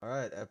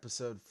right,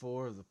 episode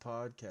 4 of the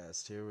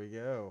podcast. Here we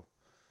go.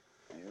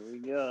 Here we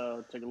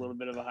go. Took a little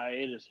bit of a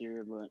hiatus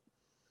here, but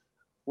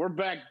we're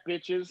back,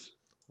 bitches.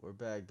 We're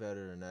back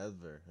better than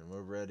ever, and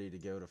we're ready to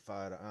go to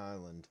Fight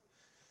Island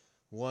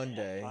one Yeah,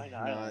 day, Fight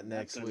not Island.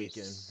 That's next gonna be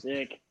weekend.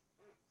 sick.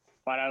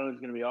 Fight Island's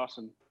gonna be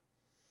awesome.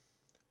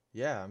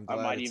 Yeah, I'm I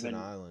glad might it's an even.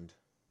 island.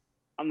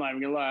 I'm not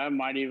even gonna lie. I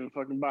might even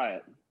fucking buy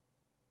it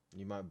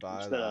You might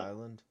buy the instead of.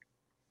 island.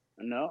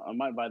 No, I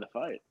might buy the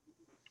fight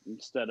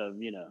instead of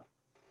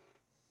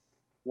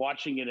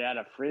watching it at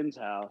a friend's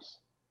house.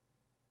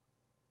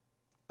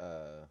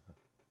 Uh,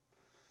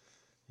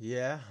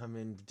 yeah, I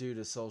mean, due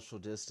to social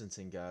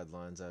distancing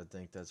guidelines, I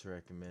think that's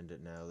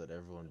recommended now that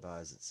everyone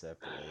buys it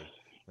separately.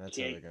 That's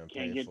how Can't they're going to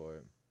can't pay get for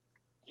it.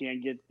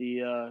 can't get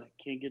the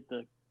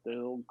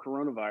old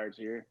coronavirus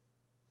here.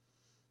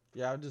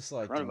 Yeah, I'd just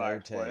like to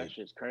Coronavirus, boy, that notate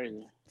shit's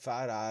crazy.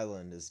 Fight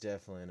Island is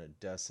definitely in a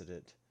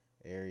desolate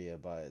area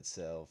by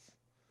itself.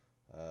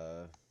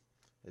 Uh,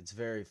 it's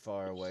very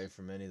far away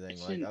from anything.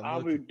 It's Like in I'm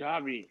Abu looking,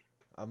 Dhabi.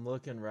 I'm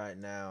looking right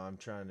now. I'm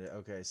trying to.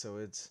 Okay, so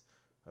it's,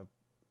 a,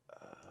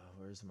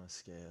 where's my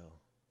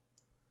scale?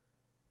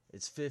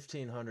 It's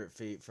 1,500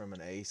 feet from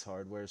an Ace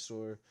Hardware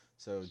store.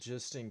 So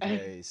just in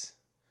case,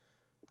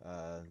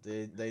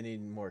 they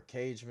need more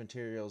cage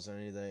materials or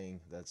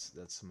anything. That's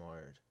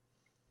smart.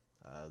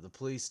 The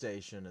police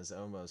station is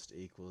almost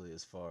equally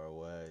as far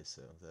away,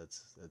 so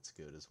that's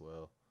good as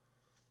well.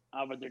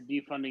 But they're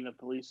defunding the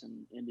police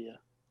in India.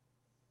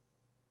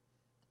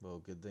 Well,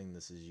 good thing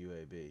this is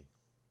UAB.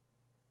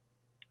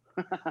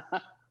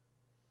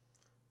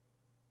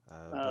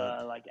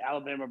 But Like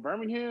Alabama,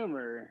 Birmingham,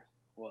 or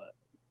what?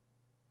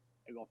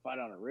 They're gonna fight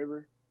on a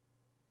river.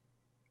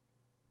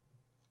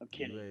 I'm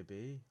kidding.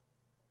 UAB.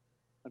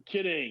 I'm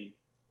kidding.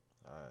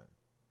 Alright.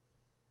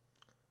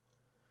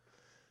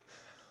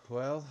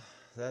 Well,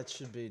 that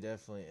should be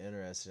definitely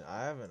interesting.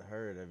 I haven't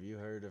heard. Have you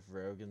heard if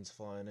Rogan's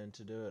flying in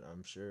to do it?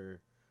 I'm sure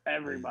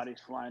he's Everybody's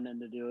flying in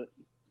to do it.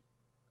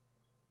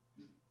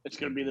 It's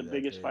gonna gonna be be the that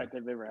biggest big. fight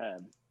they've ever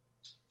had.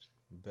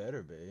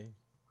 Better be.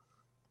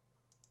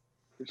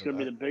 It's But gonna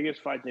be the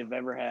biggest fight they've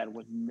ever had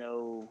with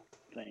no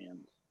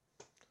fans.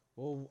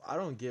 well, I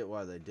don't get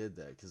why they did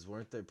that. Cause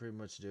weren't they pretty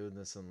much doing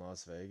this in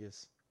Las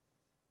Vegas?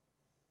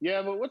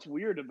 Yeah, but what's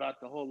weird about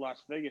the whole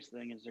Las Vegas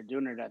thing is they're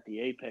doing it at the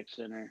Apex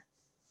Center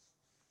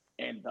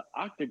and the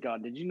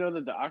Octagon. Did you know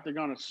that the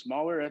Octagon is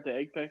smaller at the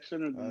Apex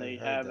Center than I they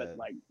heard have at that.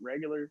 like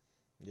regular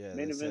Yeah,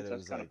 main they said events? it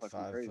That's was kind of like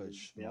fucking 5 foot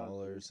crazy, to be honest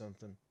smaller with or you.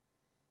 something.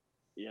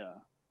 Yeah,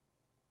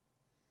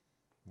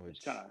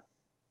 it's Which, kind of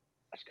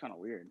that's kind of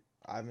weird.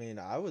 I mean,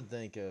 I would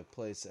think a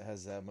place that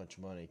has that much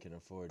money can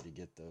afford to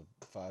get the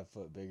 5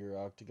 foot bigger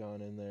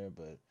octagon in there,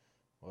 but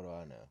what do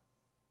I know?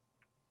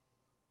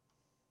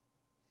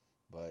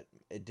 But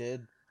it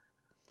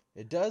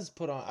does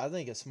put on. I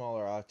think a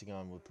smaller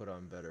octagon would put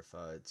on better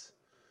fights,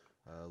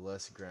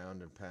 less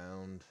ground and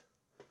pound,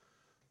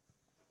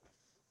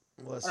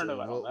 I less don't know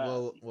about all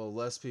that.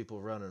 less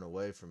people running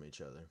away from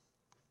each other.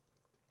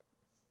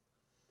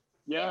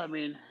 Yeah, I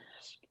mean,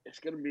 it's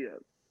gonna be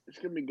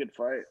a good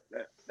fight.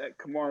 That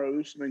Kamaru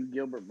Usman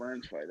Gilbert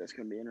Burns fight, that's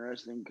gonna be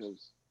interesting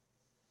because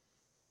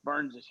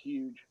Burns is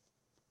huge.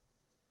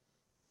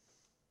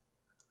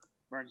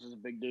 Burns is a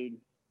big dude,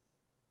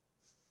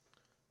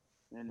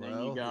 and then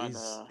you Well, got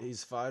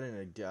he's fighting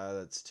a guy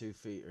that's 2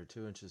 feet or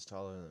 2 inches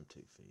taller than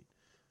 2 feet,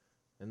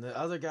 and the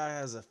other guy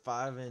has a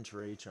 5 inch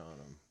reach on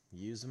him.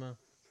 Yuzma,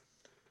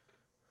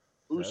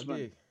 that'd Usman,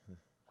 be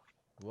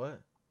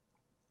what?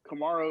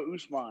 Kamaru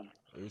Usman.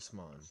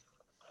 Usman.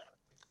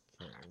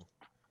 Can't,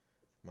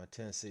 my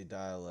Tennessee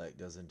dialect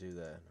doesn't do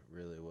that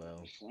really I'm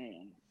well. just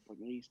saying,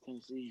 fucking East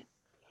Tennessee.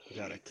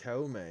 Got a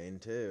co-main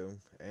too,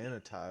 and a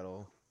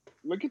title.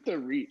 Look at the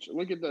reach.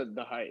 Look at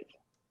the height,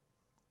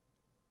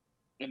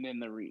 and then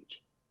the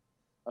reach.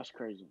 That's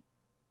crazy.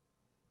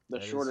 The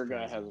That is shorter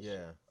guy crazy. has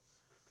Yeah,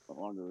 a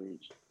longer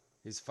reach.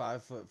 he's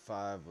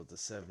 5'5" with a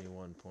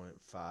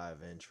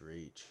 71.5 inch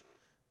reach.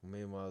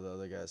 Meanwhile, the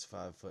other guy's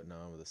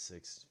 5'9" with a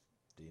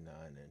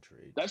 69 inch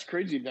reach. That's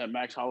crazy that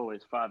Max Holloway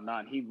is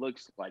 5'9". He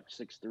looks like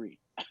 6'3".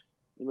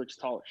 He looks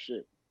tall as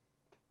shit.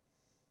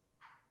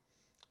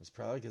 It's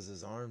probably because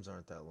his arms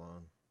aren't that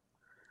long.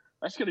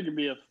 That's going to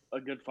be a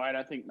good fight.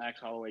 I think Max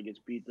Holloway gets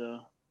beat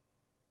though.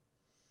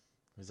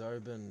 He's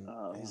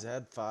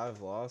had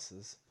 5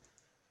 losses.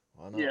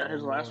 Why not Yeah,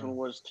 his one last more? one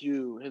was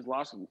to his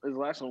last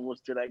one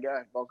was to that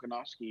guy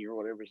Volkanovski or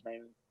whatever his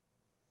name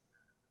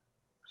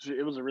is.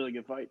 It was a really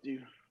good fight too.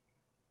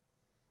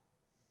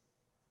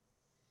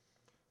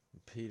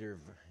 Peter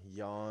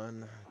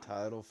Yan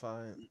title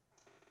fight.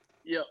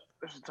 Yep,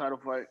 it's a title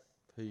fight.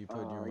 Who you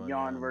putting your money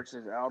Jan on?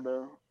 versus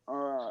Aldo.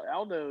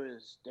 Aldo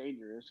is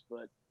dangerous,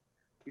 but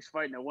he's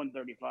fighting at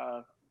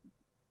 135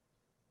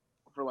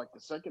 for like the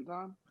second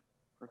time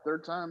or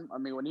third time. I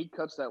mean, when he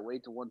cuts that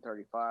weight to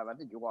 135, I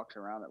think he walks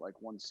around at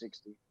like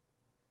 160.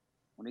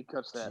 When he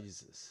cuts that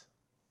Jesus.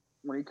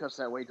 when he cuts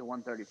that weight to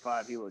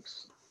 135, he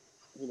looks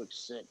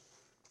sick,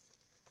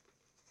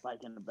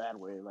 like in a bad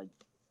way. Like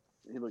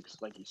he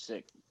looks like he's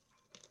sick,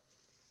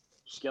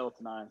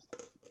 skeletonized.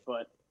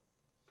 But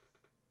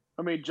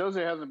I mean,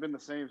 Jose hasn't been the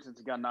same since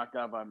he got knocked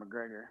out by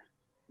McGregor.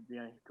 To be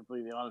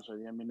completely honest with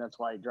you, I mean that's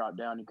why he dropped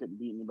down. He couldn't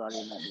beat anybody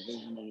in that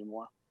division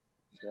anymore.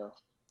 So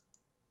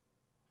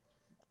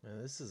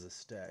Man, this is a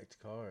stacked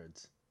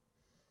cards.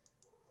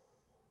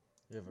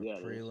 You have a yeah,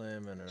 it is.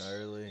 prelim and an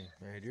early.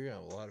 Man, you're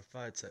gonna have a lot of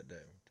fights that day.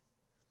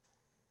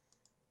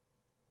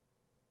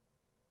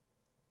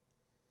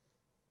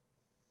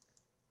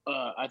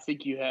 I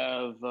think you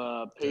have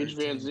Paige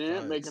Van 13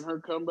 Zant making fights. her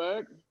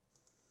comeback.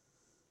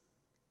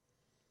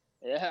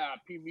 Yeah,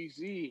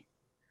 PVZ.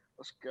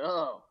 Let's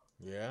go.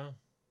 Yeah.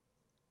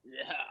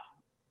 Yeah,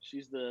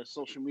 she's the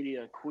social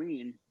media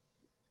queen.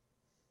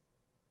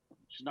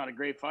 She's not a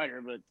great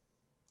fighter, but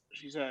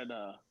she's had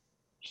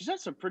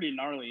some pretty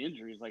gnarly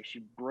injuries. Like she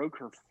broke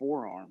her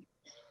forearm.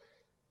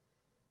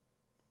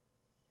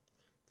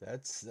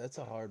 That's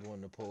a hard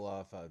one to pull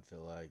off, I'd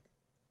feel like.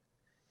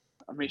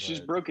 I mean, she's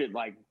But broke it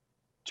like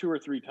 2 or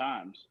 3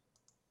 times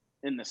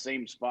in the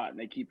same spot, and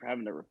they keep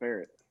having to repair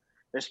it.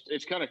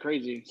 It's kind of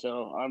crazy.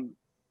 So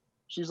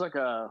she's like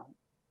a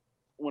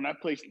when I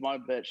placed my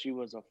bet, she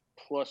was a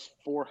plus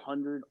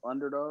 400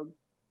 underdog.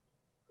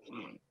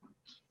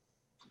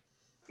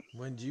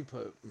 when did you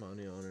put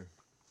money on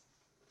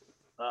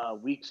her?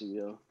 Weeks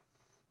ago.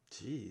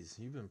 Jeez,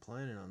 you've been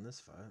planning on this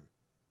fight.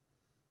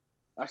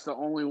 That's the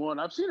only one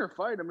I've seen her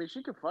fight. I mean,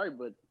 she could fight,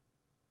 but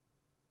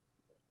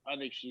I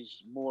think she's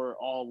more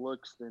all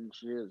looks than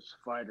she is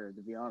fighter.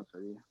 To be honest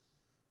with you.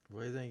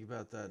 What do you think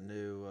about that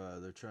new?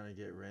 They're trying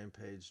to get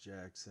Rampage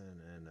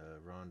Jackson and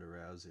Ronda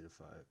Rousey to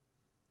fight.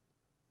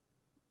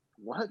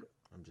 What?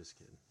 I'm just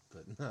kidding,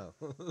 but no,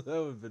 that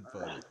would have been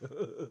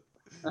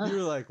funny. You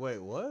were like, "Wait,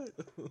 what?"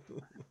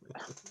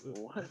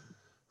 What?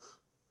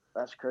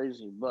 That's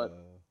crazy. But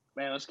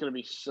man, that's gonna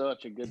be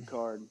such a good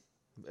card.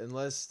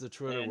 Unless the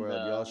Twitter And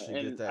world, y'all should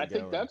get I that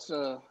think going.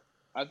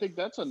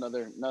 that's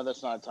another. No,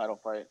 that's not a title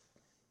fight.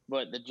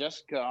 But the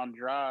Jessica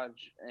Andrade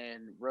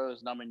and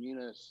Rose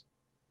Namajunas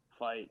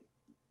fight,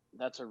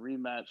 that's a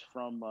rematch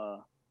from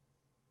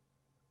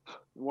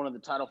one of the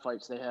title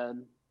fights they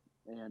had,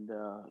 and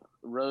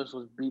Rose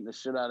was beating the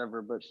shit out of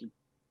her, but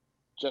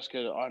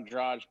Jessica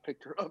Andrade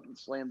picked her up and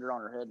slammed her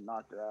on her head and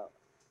knocked her out.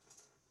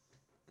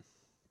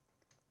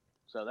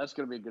 So that's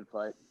gonna be a good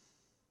fight.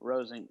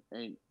 Rose ain't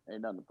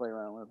nothing to play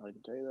around with. I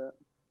can tell you that.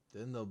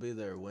 Then they'll be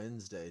there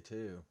Wednesday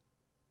too.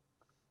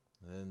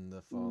 Then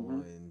the Mm-hmm.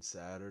 following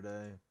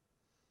Saturday,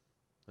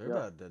 they're Yep.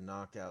 about to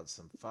knock out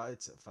some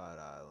fights at Fight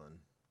Island.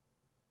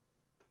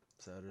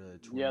 Saturday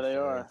Yeah, they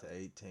are. 25th,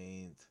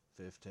 18th,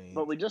 15th.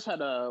 But we just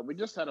had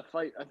a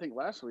fight. I think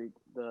last week,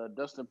 the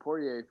Dustin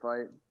Poirier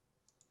fight.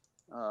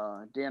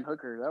 Dan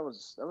Hooker. That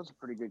was a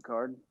pretty good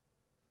card.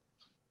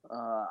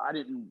 I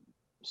didn't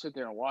sit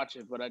there and watch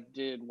it, but I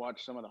did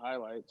watch some of the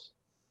highlights.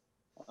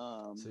 So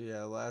Um,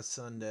 yeah, last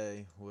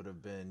Sunday would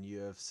have been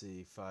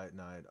UFC Fight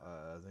Night.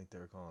 I think they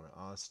were calling it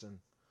Austin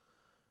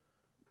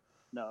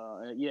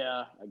no,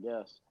 yeah, I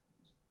guess,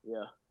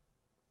 yeah.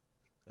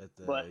 at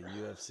But the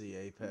UFC the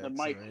Apex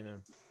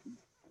Arena.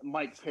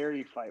 Mike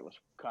Perry fight was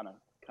kind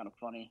of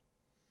funny.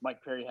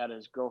 Mike Perry had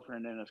his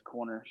girlfriend in his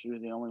corner. She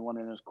was the only one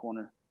in his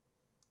corner.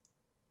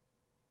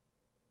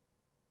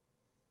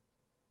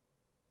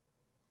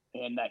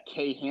 And that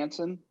Kay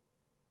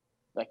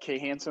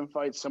Hansen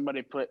fight,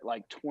 somebody put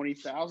like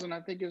 20,000,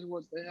 I think is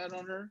what they had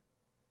on her,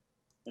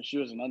 and she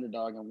was an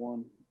underdog and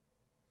won.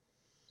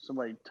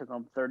 Somebody took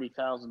home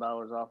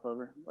 $30,000 off of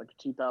her, like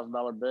a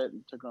 $2,000 bet,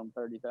 and took home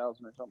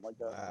 30,000 or something like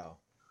that. Wow.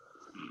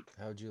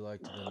 How would you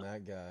like to been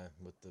that guy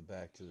with the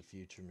Back to the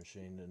Future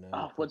machine to know to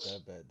Oh, put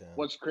that bet down?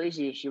 what's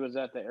crazy is she was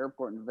at the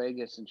airport in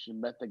Vegas and she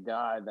met the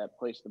guy that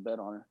placed the bet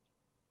on her.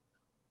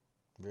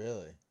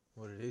 Really?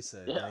 What did he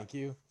say? Yeah, Thank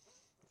you?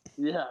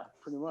 yeah,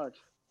 pretty much.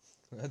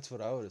 That's what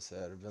I would have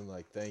said. I'd been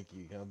like, thank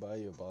you. Can I buy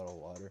you a bottle of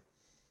water?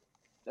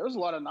 There was a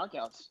lot of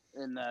knockouts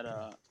in that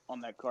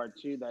on that card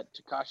too. That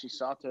Takashi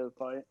Sato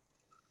fight,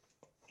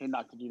 he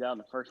knocked the dude out in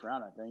the first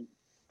round, I think.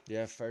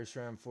 Yeah, first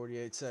round,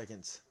 48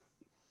 seconds.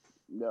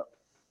 Yep.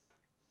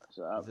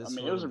 So I This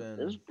mean, would have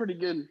it was been, pretty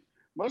good.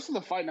 Most of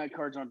the fight night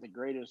cards aren't the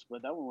greatest,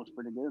 but that one was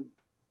pretty good.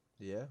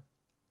 yeah.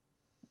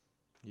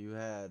 You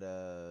had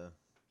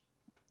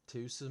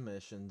two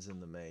submissions in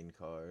the main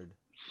card,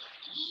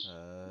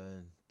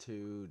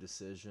 two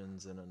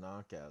decisions and a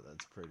knockout.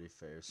 That's pretty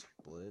fair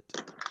split.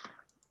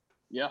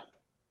 Yeah.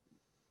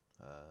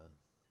 Uh,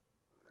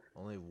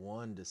 only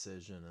one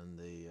decision in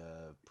the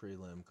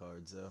prelim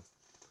cards, though.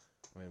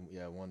 I mean,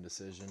 yeah, one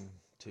decision,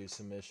 two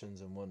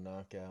submissions, and one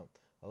knockout.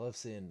 I love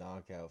seeing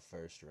knockout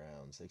first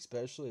rounds,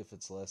 especially if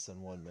it's less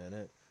than 1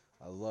 minute.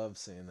 I love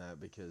seeing that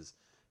because,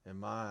 in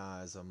my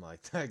eyes, I'm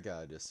like, that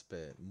guy just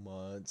spent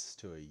months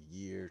to a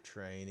year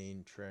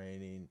training,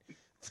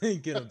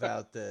 thinking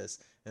about this,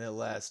 and it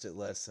lasted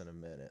less than a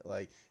minute.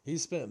 Like, he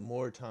spent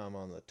more time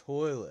on the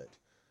toilet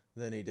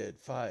than he did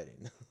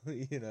fighting,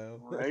 you know,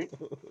 Right.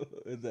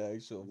 in the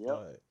actual Yep.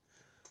 fight.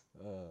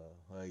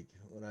 Like,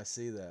 when I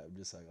see that, I'm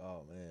just like,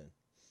 oh, man.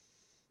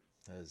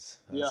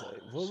 Yeah.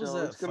 What was So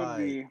that it's gonna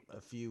fight be.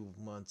 a few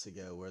months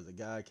ago where the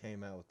guy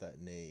came out with that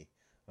knee?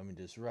 I mean,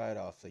 just right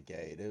off the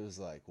gate. It was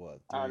like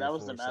what, three or That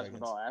was the four seconds?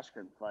 Masvidal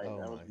Askren fight. Oh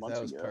That was my, months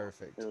that was ago. It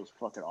perfect. was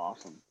fucking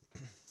awesome.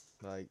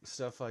 Like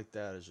stuff like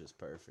that is just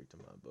perfect in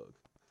my book.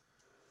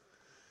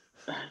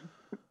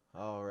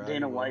 Alrighty,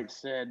 Dana well, White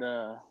said.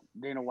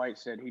 Dana White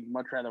said he'd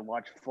much rather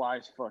watch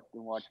flies fuck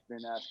than watch Ben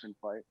Askren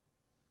fight.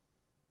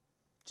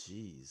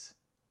 jeez,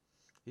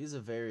 he's a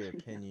very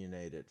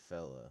opinionated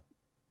fella.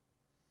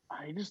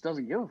 He just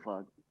doesn't give a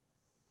fuck.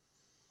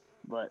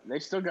 But they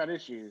still got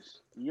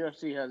issues. The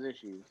UFC has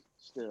issues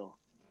still.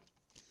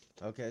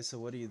 Okay, so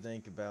what do you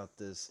think about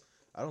this?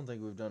 I don't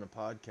think we've done a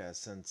podcast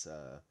since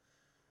uh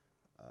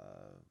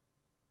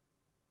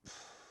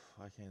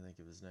I can't think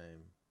of his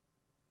name.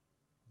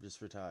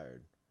 Just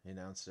retired. He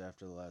announced it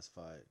after the last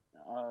fight.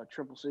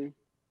 Triple C.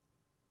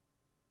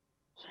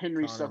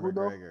 Henry Conor Cejudo.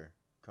 McGregor.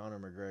 Conor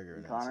McGregor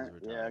And announced Connor.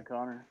 his Yeah, retirement.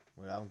 Connor.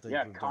 Well, I don't think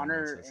Yeah, we've done one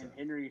Connor since and then.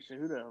 Henry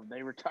Cejudo.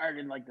 They retired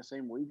in like the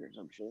same week or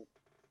some shit.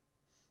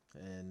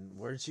 And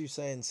weren't you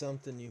saying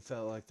something? You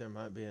felt like there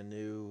might be a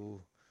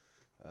new,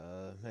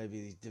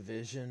 maybe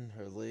division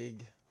or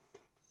league,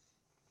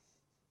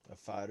 a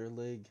fighter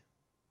league.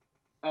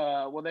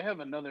 Well, they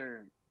have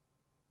another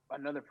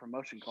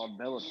promotion called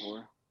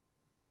Bellator.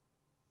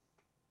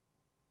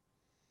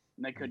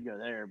 And they could go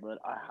there, but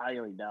I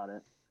highly doubt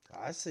it.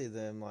 I see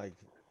them like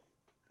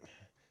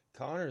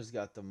Connor's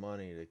got the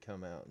money to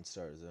come out and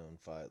start his own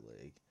fight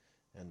league,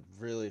 and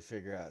really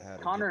figure out how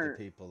to get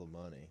the people the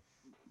money.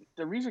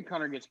 The reason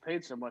Connor gets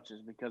paid so much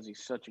is because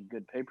he's such a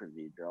good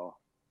pay-per-view draw.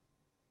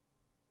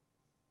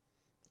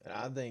 And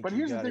I think, but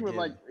here's the thing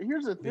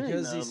here's the thing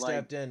because though, he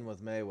stepped in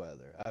with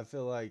Mayweather. I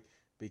feel like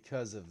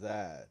because of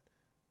that,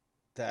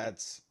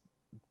 that's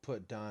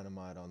put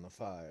dynamite on the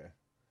fire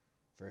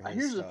for his.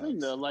 Here's the thing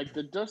though, like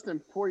the Dustin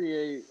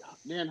Poirier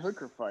Dan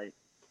Hooker fight.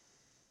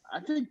 I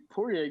think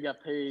Poirier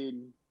got paid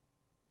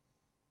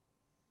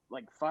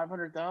like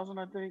 $500,000.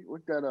 I think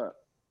look that up.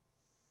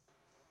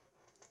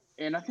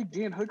 And I think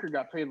Dan Hooker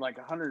got paid like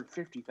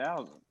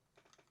 $150,000.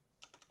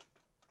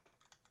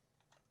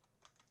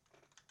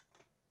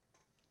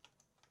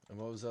 And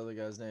what was the other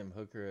guy's name?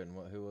 Hooker and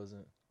who was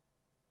it?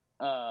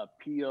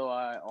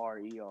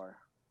 Poirer.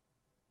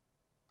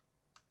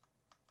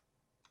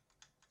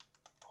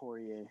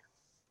 Poirier.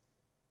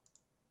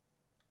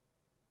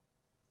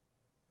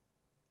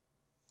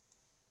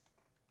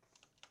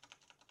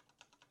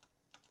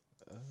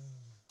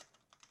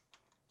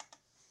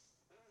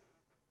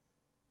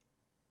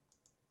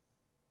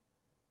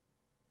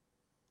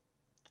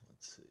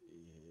 Let's see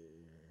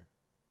here.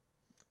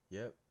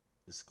 Yep,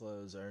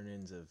 disclose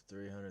earnings of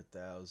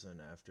 $300,000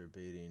 after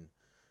beating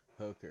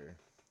Hooker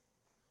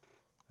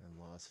in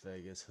Las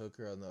Vegas.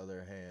 Hooker, on the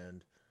other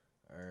hand,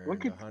 earned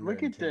look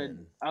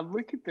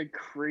at the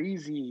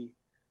crazy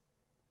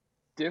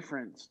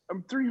difference.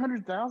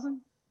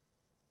 300,000.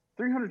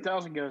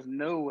 300,000 goes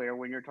nowhere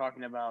when you're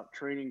talking about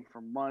training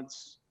for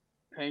months,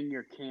 paying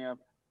your camp.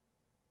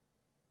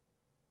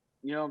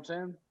 You know what I'm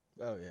saying?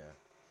 Oh yeah.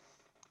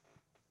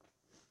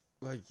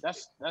 Like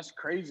that's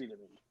crazy to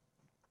me.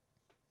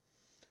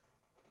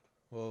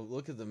 Well,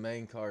 look at the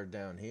main card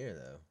down here,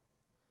 though.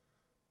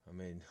 I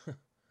mean,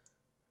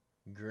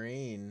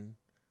 Green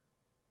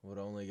would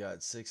only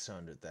got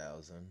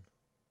 600,000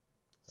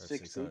 or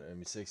 600. I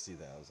mean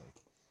 60,000.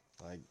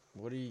 Like,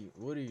 what do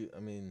you?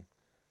 I mean,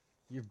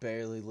 you're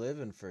barely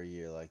living for a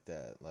year like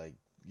that. Like,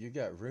 you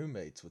got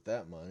roommates with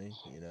that money,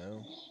 you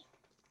know.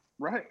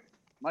 Right.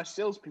 My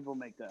salespeople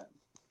make that.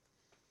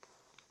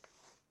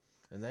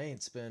 And they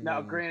ain't spending.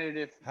 Now,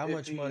 granted, how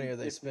much money are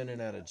they spending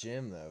at a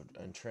gym though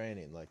and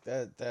training like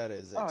that? That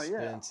is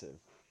expensive.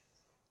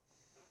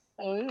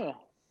 Oh yeah,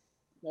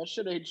 that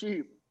shit ain't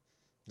cheap.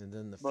 And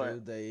then the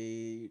food they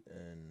eat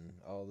and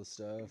all the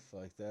stuff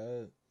like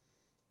that.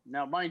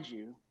 Now, mind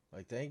you,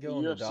 like they ain't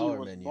going to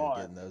dollar menu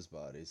getting those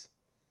bodies.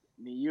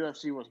 The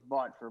UFC was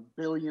bought for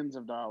billions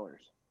of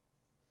dollars.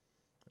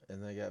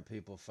 And they got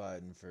people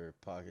fighting for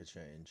pocket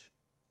change.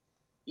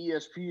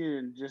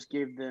 ESPN just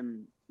gave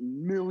them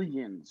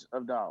millions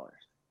of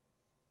dollars.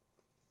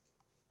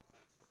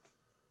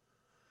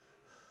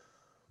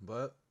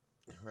 But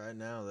right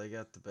now they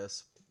got the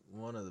best,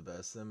 one of the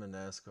best. Them and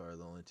NASCAR are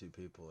the only two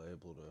people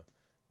able to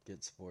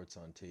get sports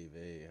on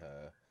TV.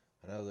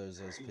 I know there's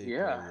those people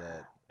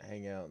that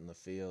hang out in the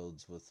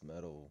fields with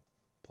metal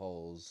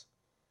poles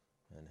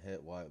and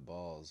hit white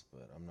balls,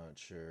 but I'm not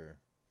sure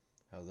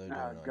how they're doing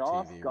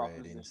on TV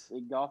ratings.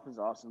 Golf is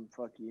awesome.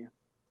 Fuck you.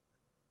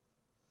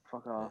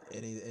 Fuck off.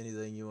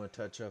 Anything you want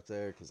to touch up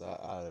there? Because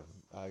I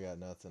got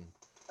nothing.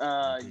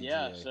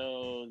 Yeah.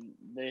 So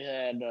they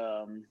had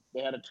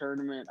a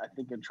tournament, I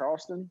think, in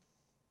Charleston,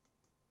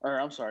 or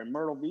I'm sorry,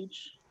 Myrtle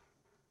Beach,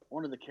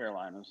 one of the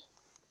Carolinas.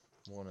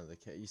 One of the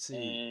you see,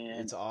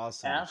 and it's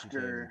awesome that you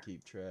can't even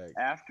keep track.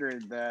 After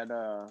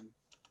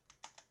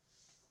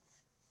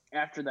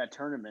that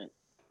tournament,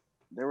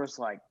 there was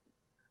like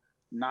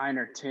 9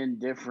 or 10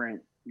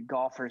 different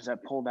golfers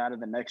that pulled out of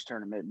the next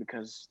tournament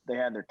because they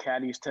had their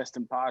caddies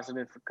testing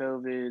positive for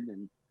COVID,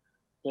 and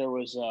there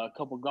was a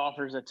couple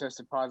golfers that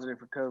tested positive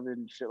for COVID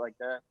and shit like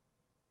that.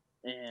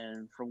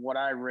 And from what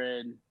I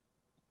read,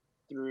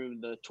 through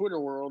the Twitter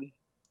world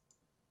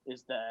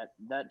is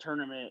that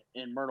tournament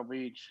in Myrtle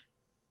Beach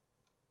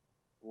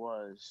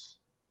was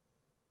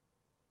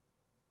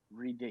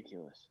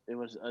ridiculous. It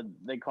was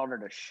they called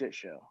it a shit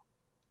show.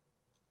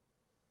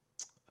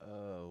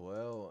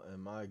 Well, in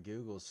my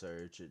Google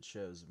search, it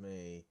shows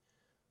me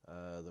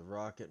the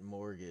Rocket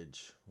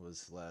Mortgage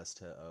was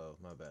oh,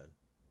 my bad.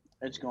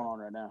 It's going on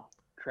right now.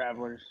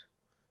 Travelers.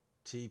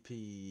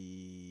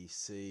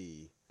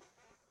 TPC.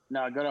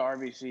 No, go to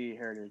RBC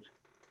Heritage.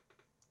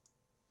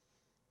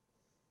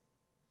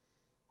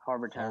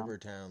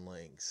 Harbortown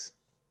Links.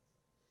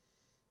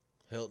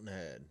 Hilton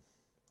Head.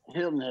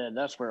 Hilton Head,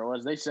 that's where it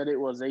was. They said it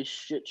was a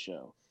shit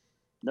show.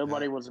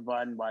 Nobody was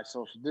abiding by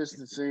social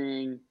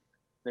distancing.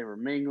 They were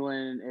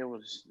mingling.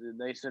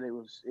 They said it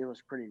was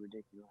pretty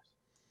ridiculous.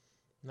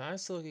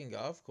 Nice looking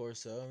golf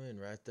course though. I mean,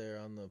 right there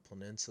on the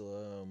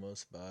peninsula,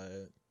 almost by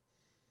it.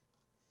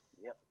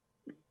 Yep.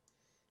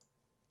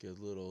 Good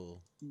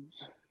little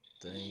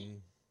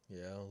thing.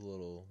 Yeah, a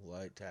little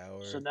light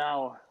tower. So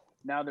now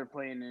they're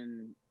playing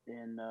in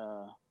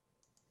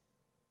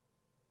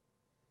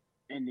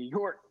New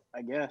York,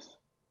 I guess,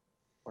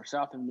 or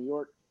south of New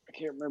York. I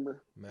can't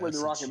remember where the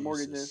Rocket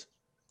Mortgage is.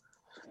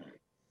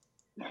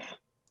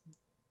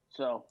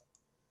 So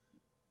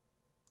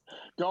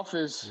golf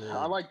is. Yeah.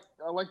 I like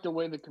the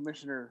way the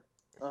commissioner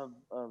of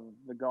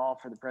the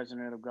golf, or the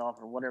president of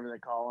golf, or whatever they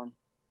call him.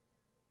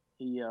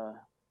 He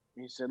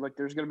said, "Look,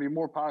 there's going to be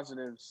more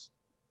positives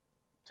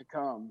to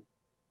come.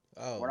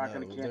 We're not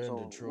going to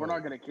cancel. We're not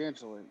going to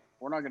cancel it.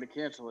 We're not going to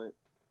cancel it.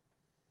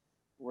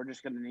 We're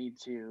just going to need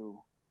to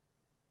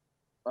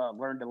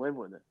learn to live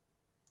with it."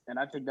 And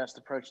I think that's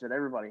the approach that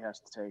everybody has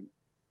to take.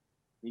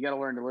 You got to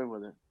learn to live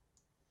with it.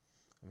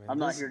 I mean, I'm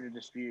not here to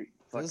dispute.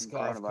 This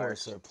golf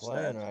course they're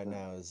playing right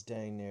now is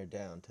dang near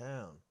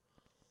downtown.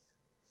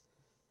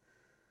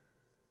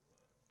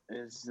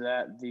 Is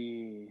that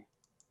the?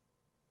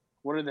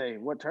 What are they?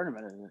 What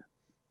tournament is it?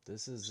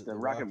 This is the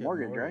Rocket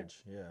Mortgage, right?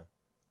 Yeah.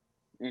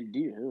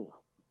 Indeed. Oh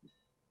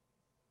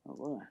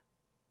boy.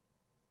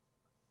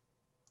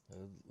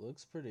 It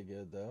looks pretty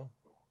good though.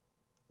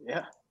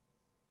 Yeah.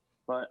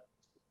 But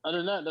other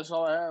than that, that's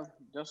all I have.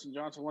 Dustin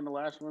Johnson won the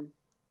last one.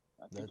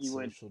 I think he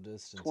went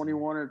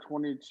 21 or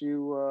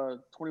 22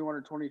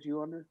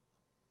 under.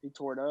 He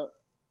tore it up.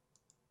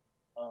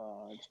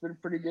 It's been a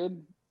pretty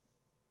good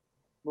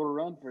little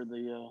run for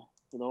the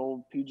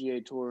old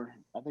PGA Tour.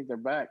 I think they're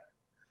back.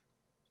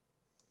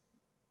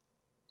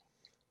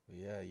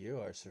 Yeah, you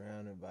are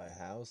surrounded by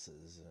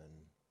houses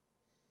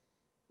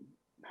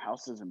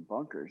and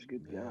bunkers.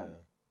 Good God.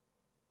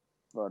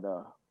 But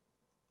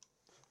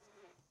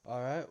all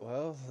right,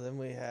 well, then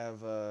we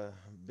have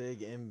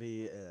big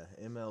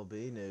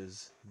MLB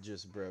news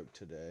just broke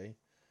today.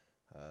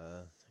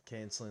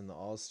 Canceling the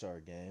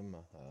All-Star game.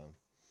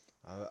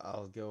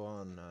 I'll go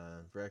on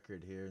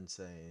record here and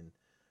saying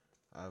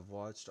I've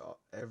watched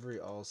every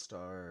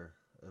All-Star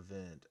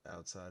event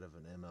outside of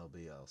an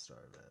MLB All-Star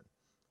event.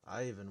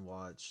 I even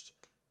watched,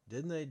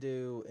 didn't they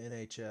do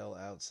NHL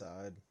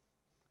outside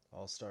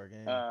All-Star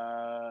game?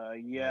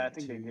 Yeah, like I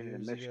think they did it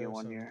in Michigan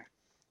one year.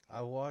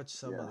 I watched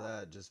some of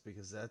that just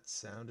because that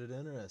sounded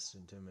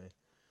interesting to me.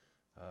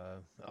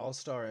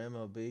 All-Star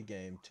MLB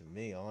game, to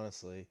me,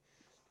 honestly,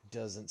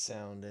 doesn't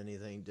sound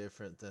anything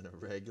different than a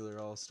regular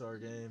All-Star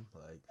game.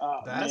 Like,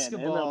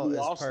 basketball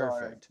is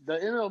perfect. The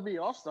MLB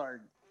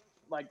All-Star,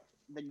 like,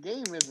 the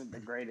game isn't the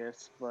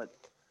greatest, but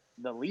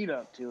the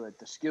lead-up to it,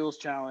 the skills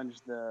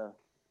challenge, the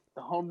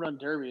home run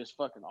derby is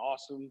fucking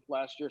awesome.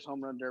 Last year's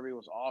home run derby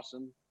was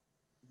awesome.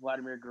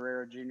 Vladimir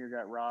Guerrero Jr.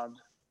 got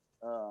robbed.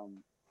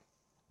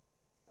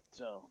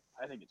 So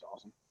I think it's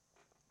awesome.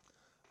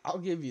 I'll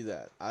give you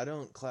that. I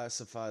don't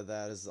classify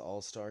that as the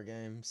All-Star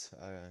games.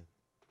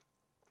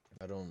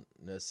 I don't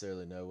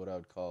necessarily know what I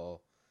would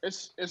call.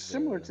 It's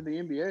similar to the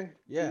NBA.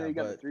 Yeah, you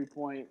got the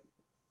 3-point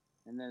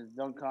and then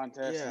dunk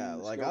contest. Yeah,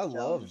 like I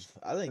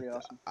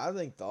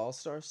think the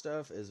All-Star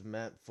stuff is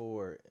meant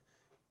for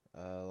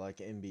like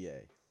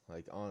NBA.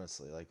 Like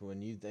honestly, like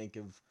when you think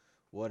of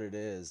what it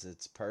is,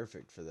 it's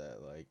perfect for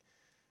that. Like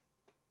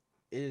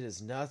it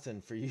is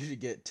nothing for you to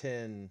get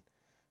 10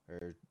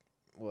 or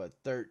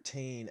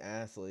 13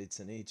 athletes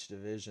in each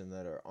division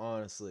that are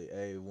honestly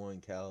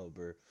A1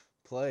 caliber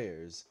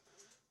players,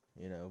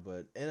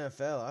 but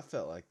NFL, I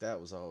felt like that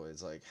was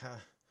always like, how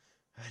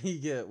do you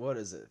get,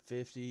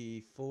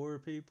 54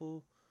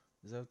 people?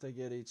 Is that what they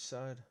get each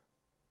side?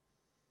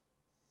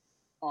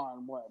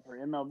 On what, for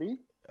MLB?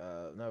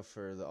 No,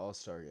 for the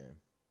All-Star game.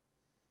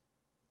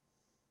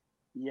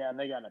 Yeah,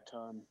 they got a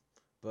ton.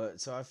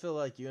 But, so I feel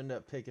like you end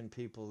up picking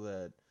people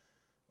that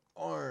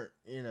aren't,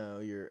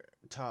 your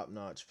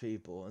top-notch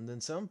people, and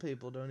then some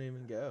people don't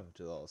even go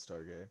to the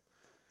All-Star game.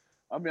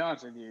 I'll be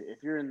honest with you,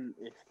 if you're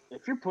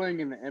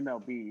playing in the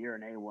MLB, you're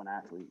an A1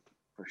 athlete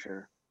for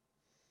sure.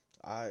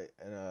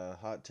 And a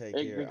hot take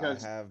here, I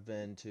have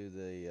been to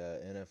the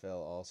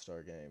NFL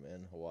All-Star game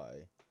in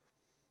Hawaii.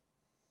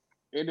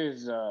 It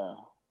is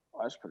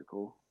that's pretty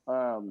cool.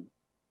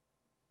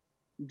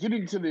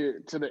 Getting to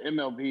the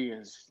MLB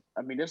is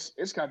I mean,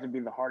 it's got to be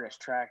the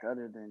hardest track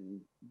other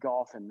than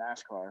golf and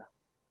NASCAR.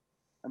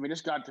 I mean,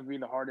 it's got to be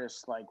the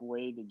hardest like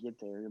way to get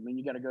there. I mean,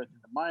 you got to go through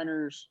the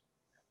minors.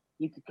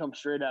 You could come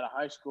straight out of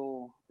high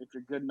school if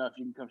you're good enough.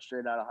 You can come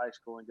straight out of high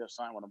school and go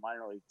sign with a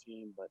minor league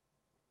team. But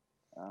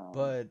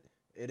But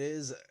it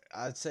is,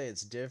 I'd say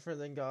it's different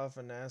than golf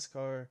and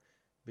NASCAR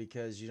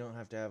because you don't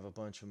have to have a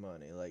bunch of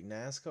money. Like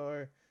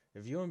NASCAR,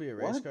 if you want to be a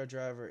race what? car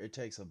driver, it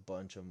takes a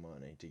bunch of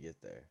money to get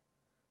there.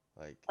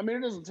 Like, I mean,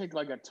 it doesn't take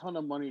like a ton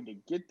of money to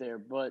get there,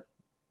 but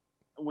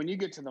when you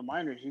get to the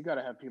minors, you got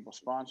to have people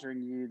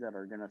sponsoring you that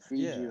are going to feed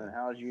you yeah. and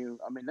house you.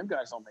 I mean, them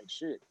guys don't make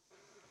shit.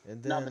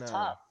 And Now then,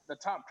 the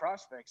top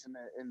prospects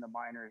in the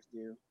minors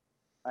do.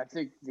 I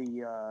think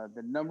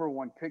the number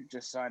one pick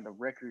just signed a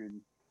record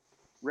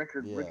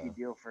rookie yeah.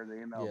 deal for the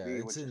Yeah, MLB,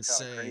 it's which is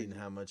kind of insane crazy.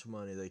 how much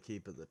money they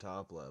keep at the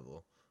top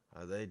level.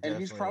 They And definitely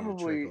need to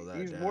trickle that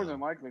he's more than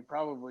down. likely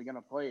probably going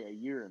to play a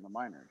year in the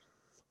minors.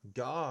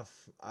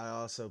 Golf, I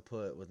also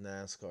put with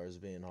NASCAR as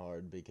being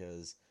hard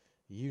because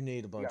you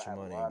need a You got bunch to of have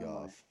a money in lot of money.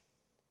 golf.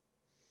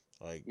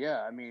 Like,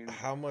 Yeah, I mean,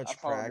 how I much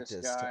followed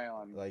this practice? guy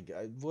on. Like,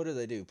 what do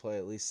they do? Play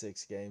at least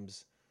 6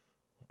 games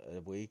a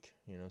week?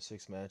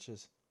 6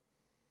 matches.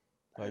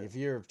 Like, if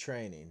you're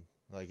training,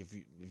 like if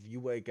you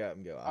wake up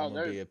and go, I'm Oh,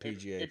 gonna be they're a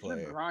PGA if you're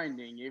player.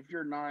 grinding, if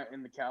you're not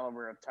in the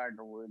caliber of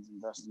Tiger Woods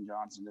and Dustin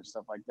Johnson and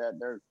stuff like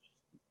that,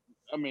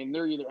 I mean,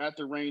 they're either at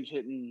the range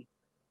hitting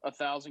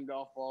 1,000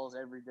 golf balls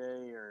every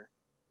day, or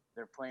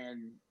they're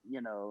playing,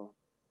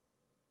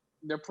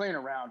 they're playing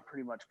around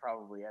pretty much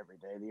probably every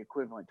day, the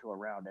equivalent to a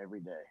round every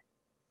day,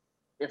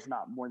 if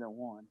not more than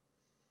one.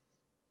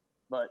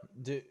 But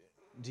Do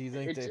Do you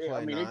think they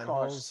play I mean, it nine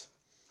costs. holes?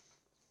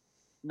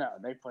 No,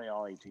 they play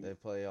all 18. They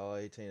play all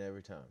 18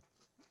 every time.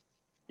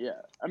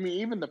 Yeah, I mean,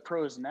 even the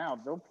pros now,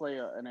 they'll play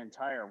an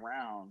entire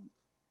round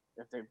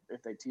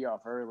if they tee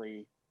off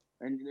early,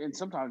 and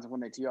sometimes when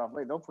they tee off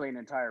late, they'll play an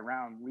entire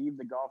round, leave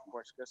the golf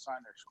course, go sign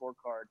their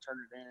scorecard, turn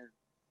it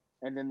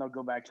in, and then they'll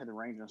go back to the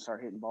range and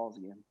start hitting balls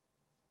again.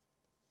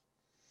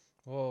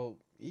 Well,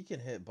 you can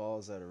hit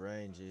balls at a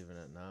range even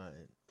at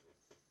night.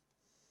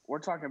 We're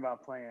talking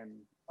about playing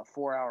a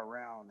 4 hour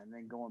round and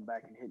then going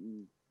back and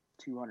hitting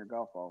 200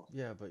 golf balls.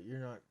 Yeah, but you're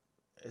not.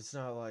 It's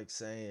not like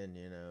saying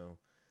an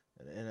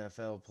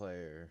NFL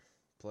player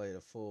played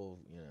a full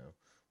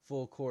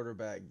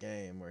quarterback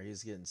game where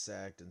he's getting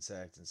sacked and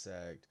sacked and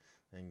sacked,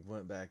 and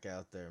went back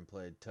out there and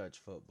played touch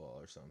football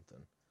or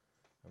something.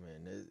 I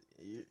mean,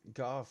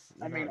 golf,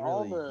 I you're mean,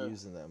 not really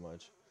using that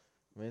much.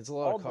 I mean, it's a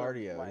lot all of the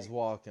cardio. He's like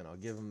walking. I'll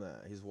give him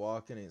that. He's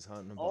walking. He's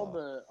hunting a all ball.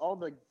 the all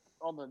the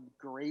all the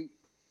great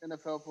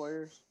NFL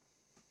players,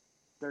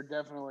 they're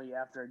definitely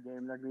after a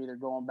game, they're either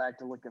going back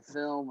to look at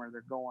film or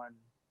they're going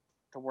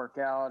to work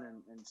out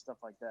and stuff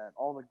like that.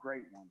 All the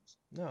great ones.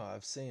 No,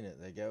 I've seen it.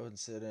 They go and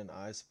sit in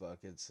ice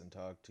buckets and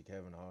talk to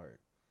Kevin Hart.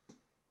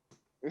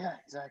 Yeah,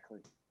 exactly.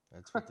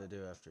 That's what they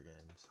do after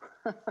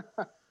games.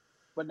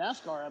 But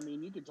NASCAR, I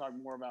mean, you could talk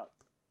more about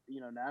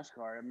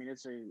NASCAR. I mean,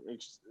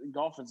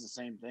 golf is the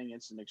same thing.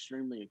 It's an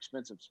extremely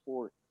expensive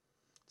sport.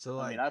 So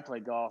I mean, like, I play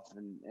golf,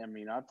 and I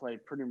mean, I play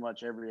pretty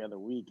much every other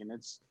week, and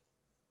it's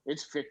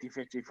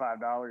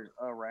 $50-$55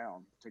 a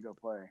round to go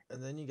play.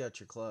 and then you got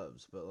your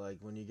clubs, but like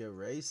when you go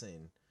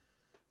racing,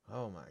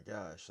 oh my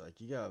gosh, like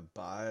you gotta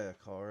buy a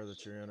car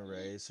that you're gonna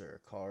race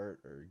or a cart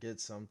or get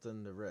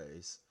something to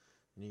race.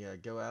 And you gotta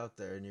go out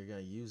there and you're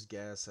gonna use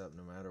gas up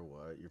no matter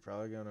what. You're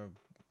probably gonna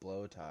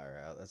blow a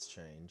tire out. That's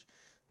change.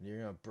 And you're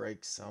gonna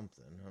break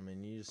something. I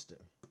mean, you just.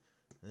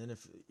 And then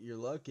if you're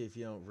lucky if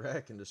you don't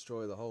wreck and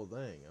destroy the whole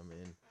thing. I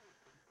mean,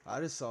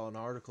 I just saw an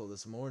article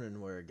this morning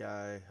where a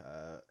guy,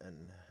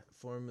 and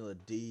Formula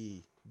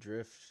D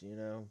drift,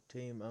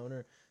 team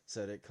owner,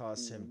 said it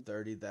cost him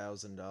Mm-hmm.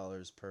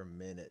 $30,000 per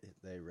minute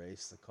they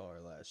raced the car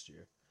last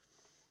year.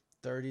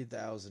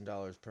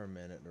 $30,000 per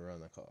minute to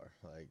run the car.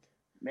 Like,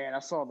 Man, I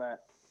saw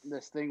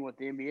this thing with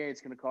the NBA.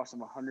 It's going to cost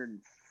them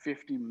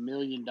 $150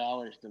 million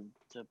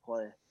to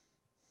play.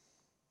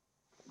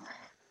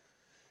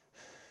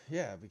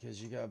 yeah,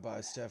 because you gotta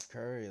buy Steph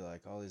Curry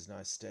like all these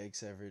nice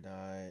steaks every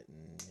night,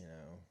 and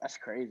That's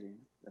crazy.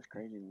 That's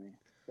crazy to me.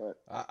 But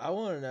I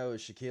want to know,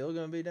 is Shaquille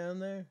gonna be down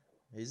there?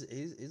 He's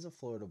a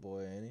Florida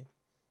boy, ain't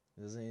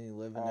he? Isn't he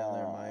living down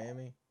there in uh,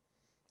 Miami?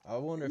 I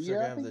wonder if they're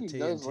yeah, gonna I have think the he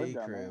does live TNT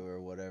down there. crew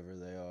or whatever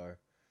they are.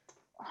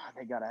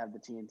 They got to have the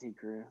TNT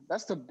crew.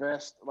 That's the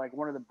best, like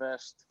one of the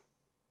best,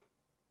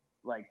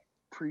 like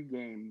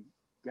pregame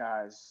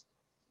guys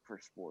for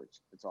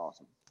sports. It's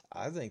awesome.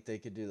 I think they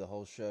could do the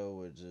whole show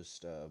with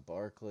just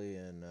Barkley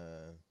and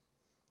And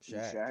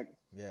Shaq. Shaq.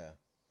 Yeah,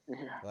 Yeah.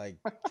 like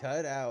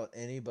cut out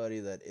anybody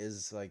that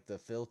is like the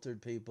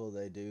filtered people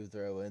they do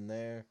throw in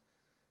there.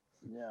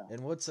 Yeah.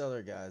 And what's the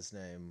other guy's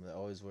name that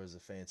always wears the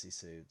fancy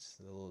suits?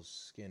 The little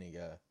skinny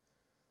guy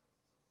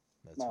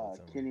that's with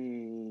him.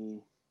 Kenny.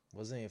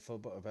 Wasn't he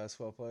a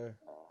basketball player?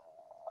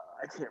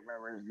 I can't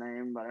remember his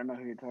name, but I know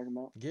who you're talking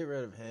about. Get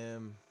rid of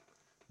him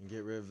and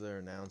get rid of their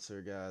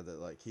announcer guy that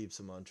like keeps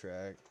them on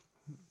track.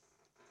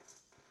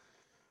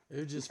 It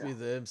would just be Yeah.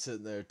 them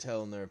sitting there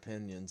telling their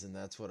opinions, and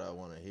that's what I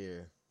want to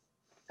hear.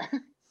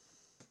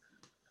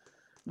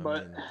 I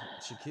But mean,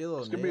 Shaquille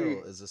it's gonna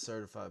O'Neal be. is a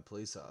certified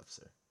police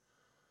officer,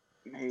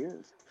 He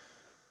is.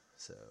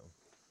 so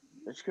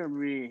It's gonna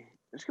be.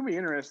 It's gonna be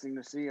interesting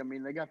to see. I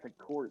mean, they got the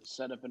court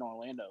set up in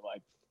Orlando.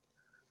 Like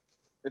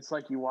it's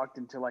like you walked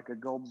into like a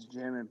Gold's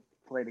Gym and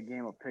played a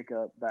game of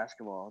pickup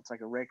basketball. It's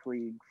like a rec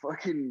league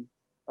fucking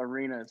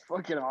arena. It's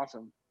fucking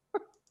awesome.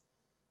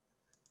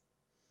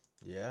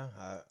 yeah,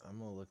 I'm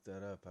gonna look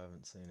that up. I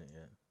haven't seen it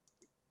yet.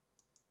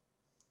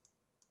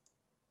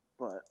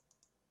 But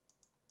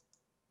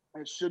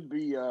it should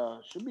be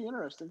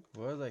interesting.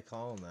 What are they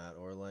calling that?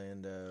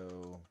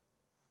 Orlando.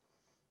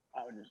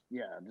 I would just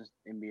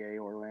NBA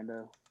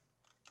Orlando.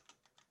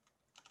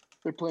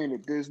 They're playing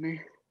at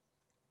Disney.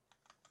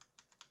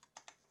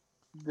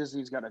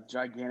 Disney's got a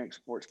gigantic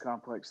sports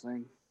complex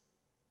thing.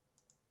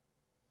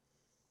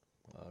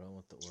 I don't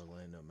want the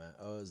Orlando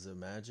Oh, is the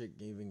Magic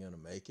even gonna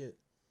make it?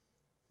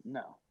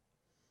 No.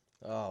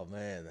 Oh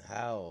man,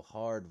 how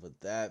hard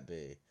would that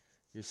be?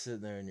 You're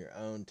sitting there in your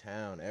own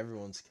town.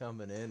 Everyone's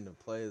coming in to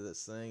play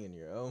this thing in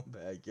your own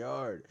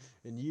backyard,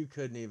 and you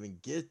couldn't even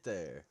get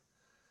there.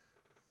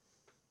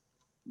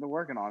 They're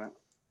working on it.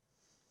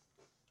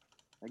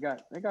 They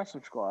got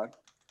some squad.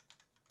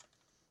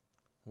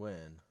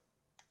 When?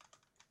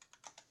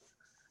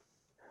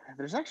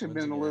 There's actually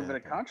When's it been a gonna little bit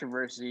of happen?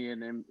 controversy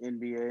in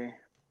NBA.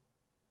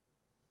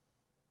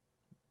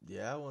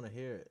 Yeah, I want to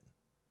hear it.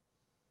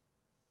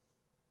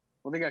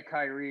 Well, they got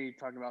Kyrie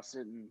talking about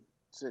sitting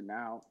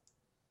out.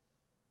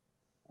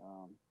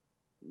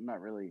 I'm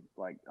not really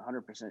like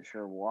 100%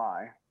 sure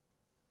why.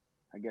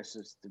 I guess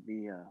it's to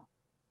be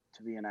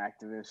an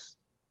activist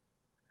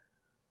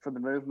for the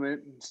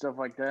movement and stuff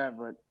like that.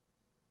 But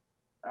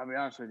I'll be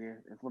honest with you,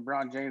 if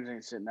LeBron James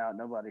ain't sitting out,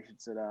 nobody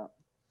should sit out.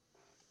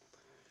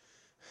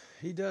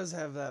 He does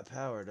have that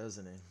power,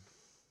 doesn't he?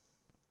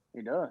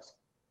 He does.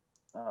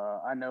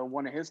 I know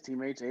one of his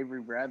teammates,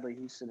 Avery Bradley,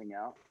 he's sitting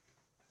out.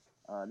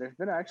 There's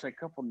been actually a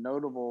couple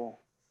notable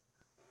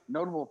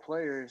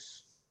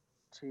players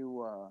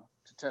to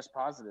test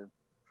positive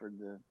for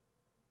the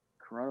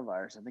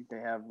coronavirus. I think they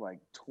have like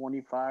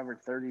 25 or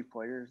 30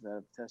 players that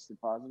have tested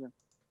positive,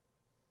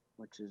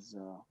 which is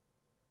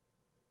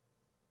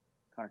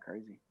kind of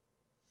crazy.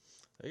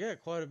 They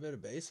got quite a bit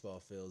of baseball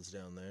fields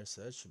down there,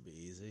 so that should be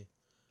easy.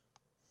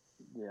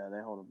 Yeah, they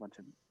hold a bunch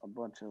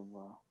of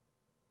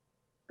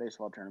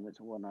baseball tournaments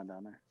and whatnot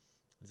down there.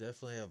 They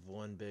definitely have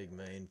one big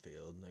main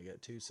field. They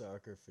got two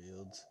soccer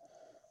fields.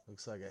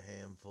 Looks like a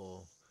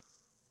handful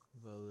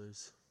of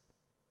others.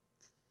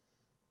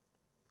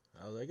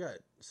 Oh, they got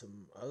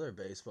some other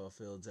baseball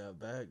fields out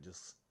back,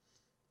 just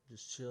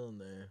chilling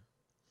there.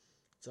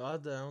 It's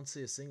odd that I don't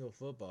see a single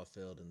football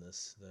field in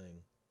this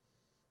thing.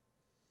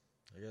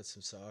 They got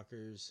some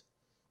soccers,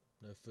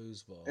 no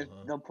foosball,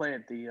 huh? They'll play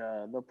at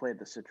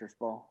the Citrus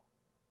Bowl,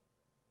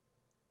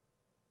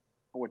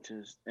 which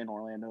is in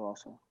Orlando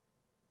also.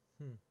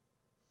 Hmm.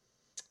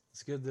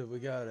 It's good that we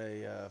got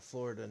a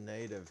Florida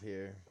native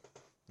here.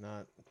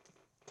 Not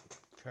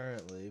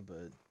currently,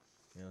 but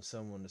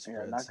someone to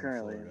Yeah, spread not some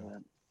currently, Florida.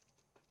 but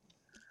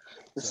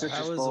the So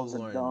Citrus how is Bowl's a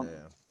dump.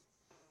 Orlando?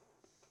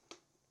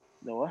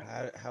 The what?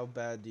 How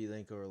bad do you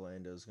think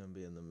Orlando is going to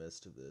be in the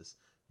midst of this?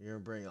 You're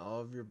going to bring all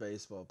of your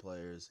baseball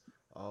players,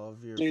 all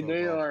of your Dude,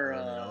 they football, are. or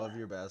I mean, all of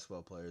your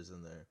basketball players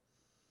in there.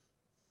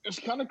 It's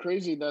kind of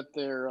crazy that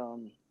they're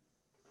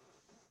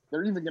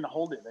even going to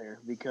hold it there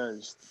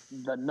because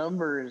the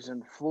numbers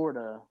in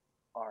Florida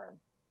are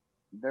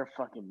they're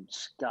fucking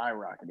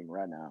skyrocketing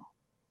right now.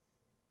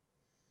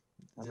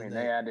 I Then mean,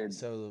 they added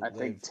so I they've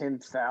think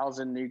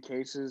 10,000 new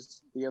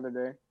cases the other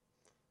day.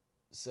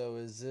 so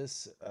is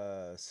this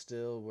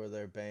still where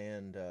they're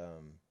banned?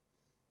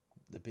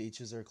 The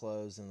beaches are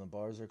closed and the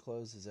bars are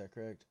closed. Is that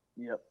correct?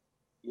 Yep,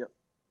 yep.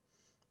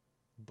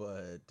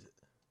 But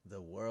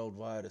the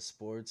worldwide of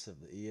sports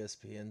of the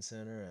ESPN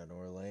Center at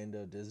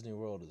Orlando Disney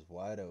World is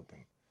wide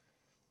open.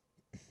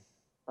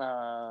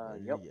 There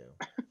you Yep.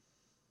 go.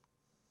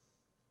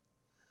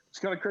 It's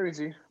kind of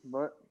crazy,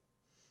 but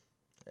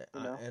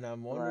And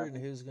I'm what wondering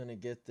happened? who's going to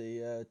get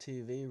the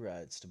TV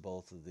rights to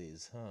both of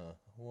these, huh?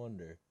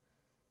 Wonder.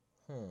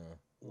 Huh.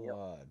 A Yep. little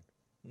odd.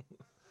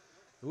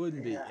 It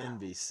wouldn't be Yeah,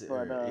 NBC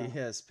but or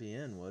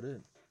ESPN, would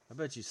it? I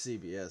bet you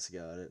CBS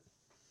got it.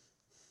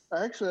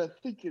 actually, I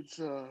think it's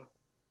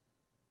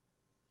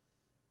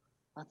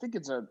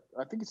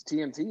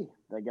TNT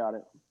that got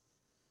it.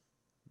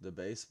 The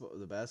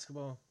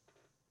basketball.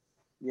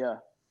 Yeah,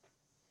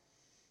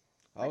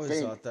 I I always think.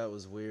 thought that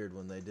was weird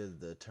when they did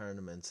the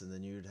tournaments, and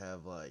then you'd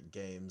have like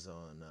games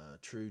on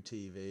True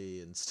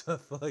TV and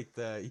stuff like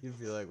that. You'd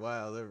be like,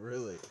 "Wow, they're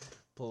really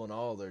pulling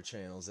all their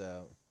channels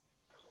out."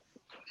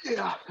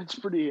 Yeah, it's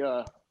pretty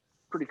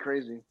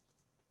crazy.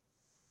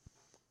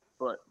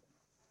 But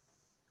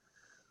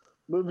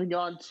moving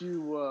on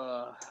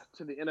to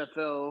the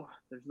NFL,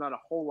 there's not a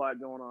whole lot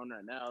going on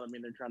right now. I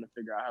mean, they're trying to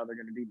figure out how they're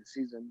going to do the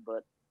season,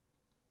 but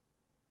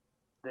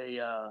they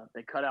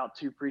cut out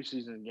two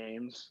preseason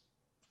games,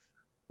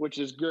 which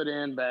is good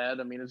and bad.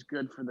 I mean, it's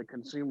good for the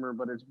consumer,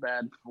 but it's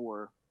bad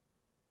for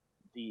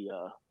the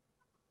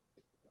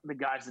the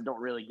guys that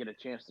don't really get a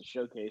chance to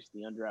showcase,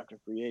 the undrafted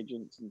free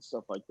agents and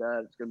stuff like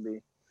that. It's gonna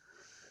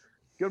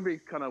be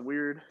kind of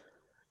weird,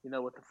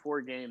 with the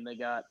 4 game they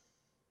got.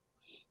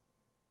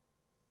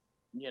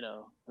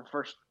 The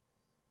first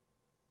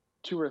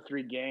 2 or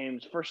 3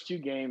 games, first 2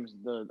 games,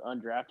 the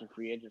undrafted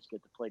free agents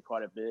get to play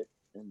quite a bit,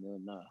 and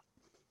then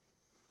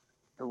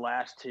the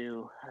last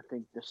 2, I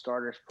think the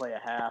starters play a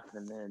half,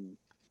 and then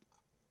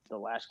the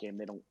last game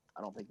they don't.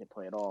 I don't think they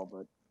play at all,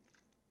 but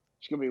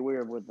it's gonna be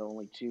weird with the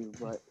only 2.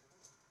 But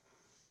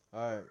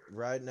All right,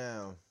 right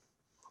now,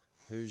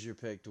 who's your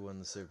pick to win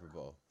the Super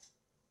Bowl?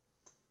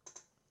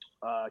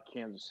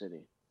 Kansas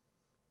City.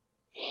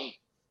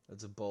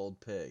 That's a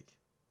bold pick.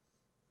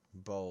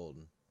 Bold.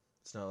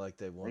 It's not like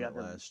they won it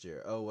last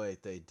year. Oh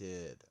wait, they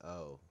did.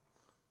 Oh,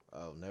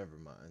 never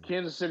mind.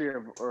 Kansas City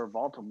or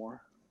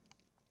Baltimore.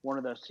 One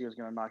of those 2 is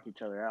going to knock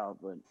each other out,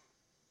 but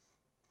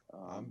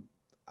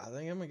I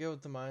think I'm gonna go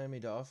with the Miami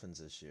Dolphins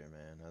this year,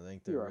 man. I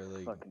think they're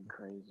really fucking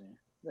crazy.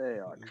 They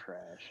are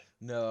trash.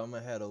 No, I'm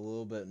gonna head a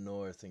little bit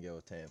north and go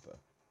with Tampa.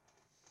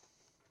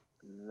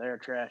 They're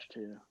trash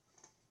too.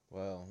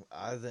 Well,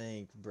 I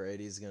think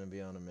Brady's gonna be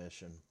on a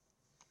mission,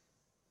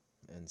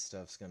 and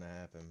stuff's gonna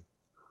happen.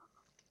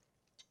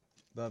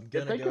 But I'm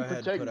gonna go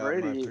ahead and put out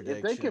my prediction.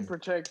 If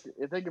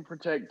they can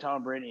protect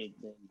Tom Brady,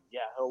 then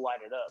yeah, he'll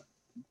light it up.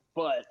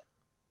 But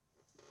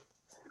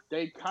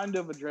they kind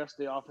of addressed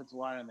the offensive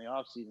line in the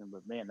offseason,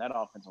 but man, that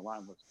offensive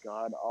line was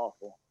god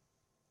awful.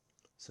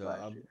 So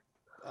I'm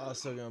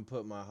also gonna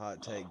put my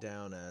hot take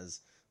down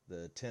as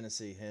the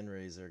Tennessee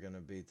Henrys are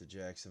gonna beat the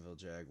Jacksonville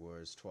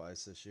Jaguars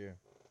twice this year.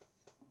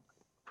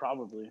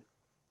 Probably.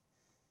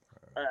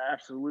 I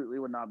absolutely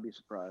would not be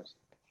surprised.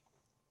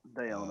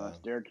 They own us.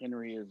 Derrick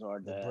Henry is our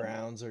dad. The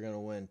Browns are going to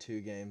win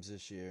 2 games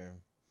this year,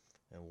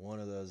 and one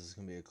of those is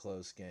going to be a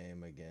close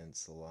game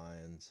against the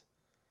Lions.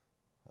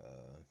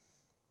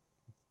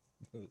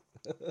 You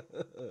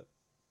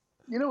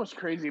know what's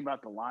crazy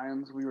about the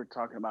Lions? We were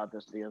talking about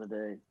this the other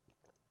day.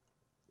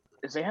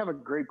 Is they have a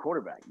great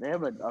quarterback. They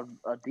have a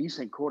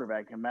decent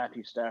quarterback in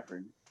Matthew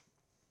Stafford,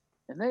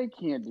 and they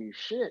can't do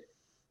shit.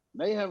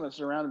 They haven't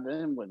surrounded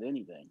them with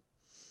anything.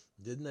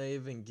 Didn't they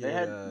even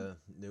get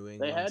New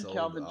England's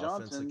old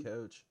offensive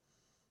coach?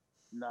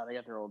 No, they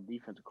got their old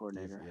defensive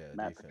coordinator,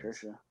 Matt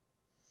Patricia.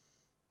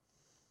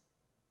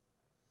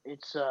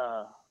 It's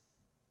I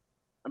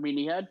mean,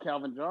 he had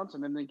Calvin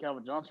Johnson, and then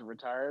Calvin Johnson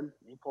retired.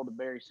 He pulled a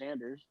Barry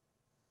Sanders,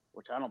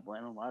 which I don't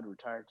blame him. I'd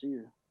retire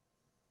too.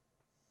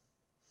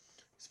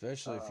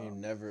 Especially if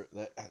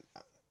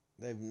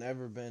they've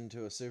never been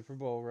to a Super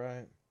Bowl,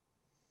 right?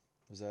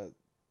 Was that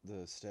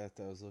the stat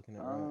that I was looking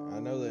at? Right? I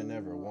know they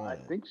never won. I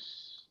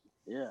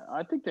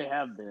think they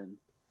have been.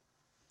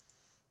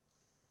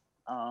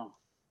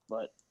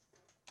 But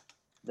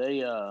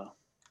they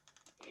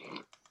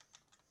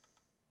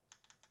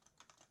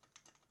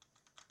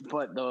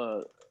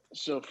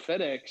so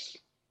FedEx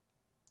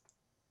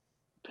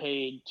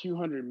paid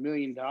 $200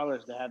 million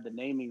to have the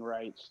naming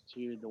rights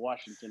to the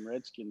Washington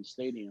Redskins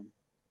stadium.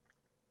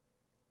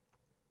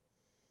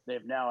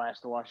 They've now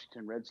asked the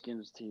Washington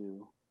Redskins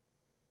to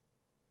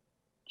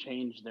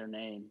change their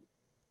name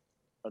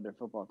of their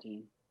football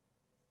team.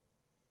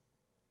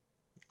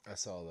 I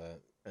saw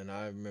that, and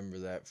I remember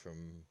that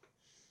from,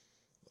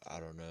 I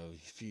don't know, a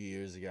few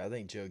years ago. I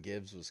think Joe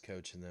Gibbs was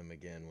coaching them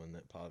again when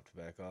that popped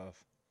back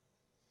off.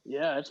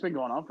 Yeah, it's been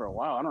going on for a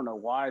while. I don't know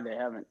why they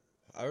haven't.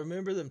 I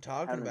remember them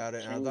talking about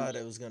it, and I thought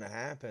it was going to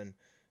happen,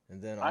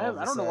 and then I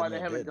don't know why they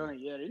haven't done it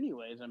yet.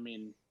 Anyways, I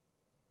mean,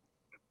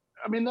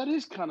 that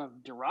is kind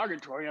of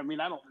derogatory. I mean,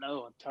 I don't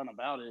know a ton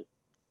about it,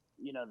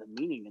 the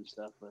meaning and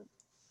stuff, but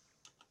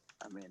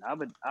I mean, I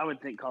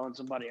would think calling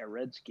somebody a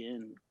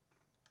Redskin would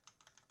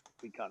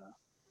be kind of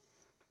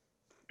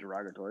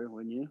derogatory,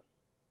 wouldn't you?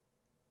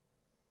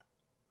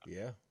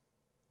 Yeah.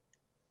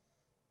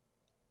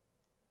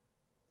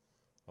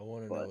 I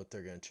want to know what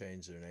they're going to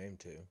change their name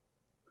to.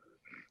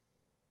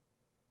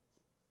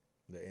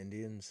 The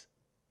Indians?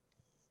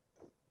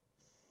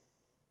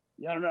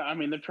 Yeah, I don't know. I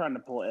mean, they're trying to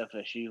pull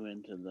FSU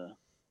into the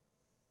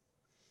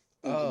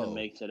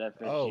mix at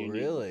FSU. Oh,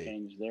 really?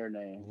 Change their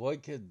name.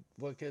 What could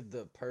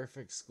the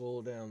perfect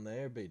school down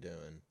there be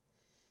doing?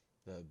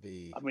 That'd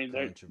be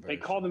they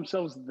call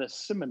themselves the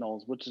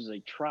Seminoles, which is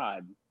a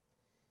tribe.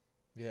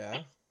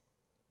 Yeah.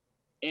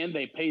 And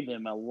they pay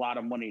them a lot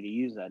of money to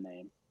use that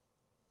name.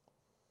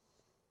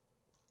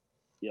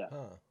 Yeah,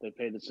 They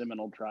pay the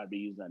Seminole tribe to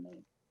use that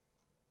name.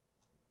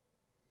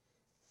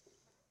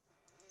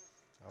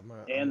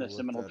 And the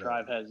Seminole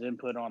tribe has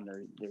input on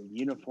their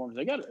uniforms.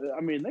 They got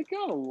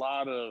a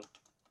lot of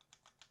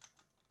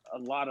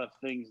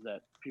things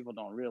that people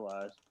don't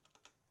realize.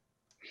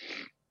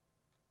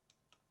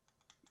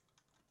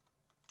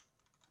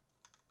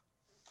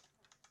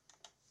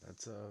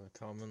 That's a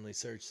commonly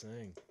searched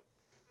thing.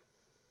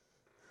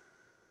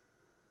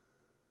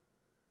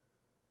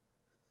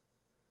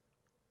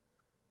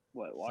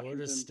 What,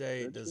 Florida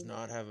State does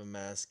not have a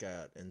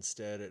mascot.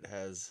 Instead, it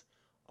has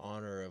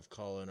honor of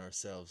calling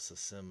ourselves the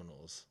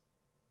Seminoles.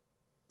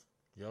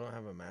 Y'all don't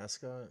have a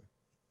mascot?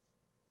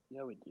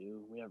 Yeah, we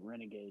do. We have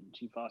Renegade and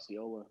Chief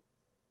Osceola.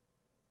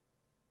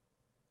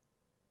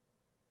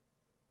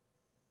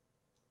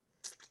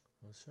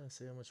 I was trying to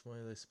see how much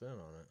money they spent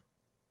on it.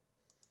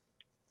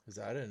 Because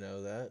I didn't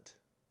know that.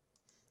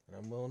 And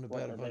I'm willing to What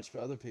bet a are they? bunch of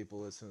other people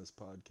listening to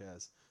this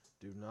podcast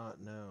do not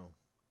know.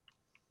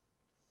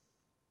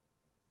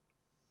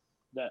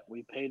 That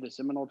we pay the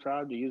Seminole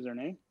tribe to use their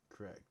name,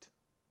 Correct.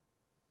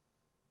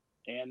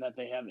 and that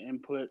they have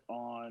input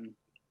on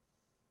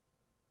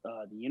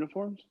the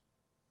uniforms.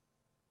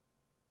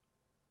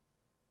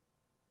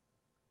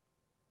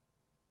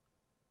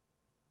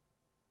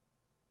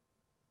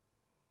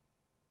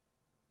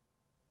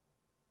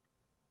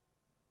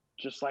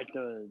 Just like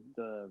the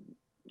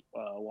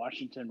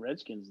Washington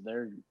Redskins,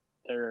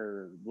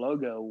 their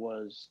logo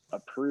was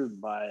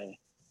approved by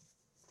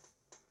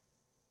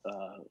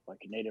like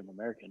a Native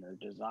American or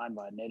designed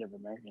by a Native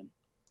American.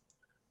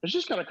 It's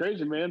just kind of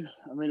crazy, man.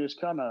 I mean, it's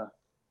kind of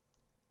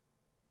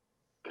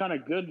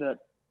good that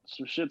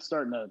some shit's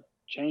starting to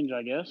change,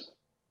 I guess.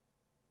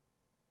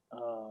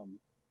 Um,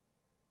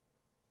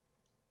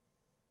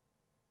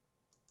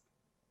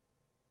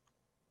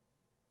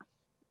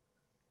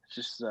 it's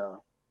just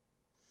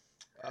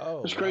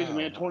Oh, it's crazy, wow.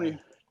 man.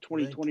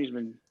 2020 has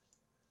been.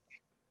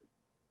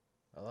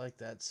 I like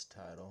that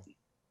title.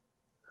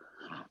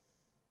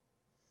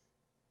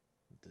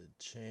 The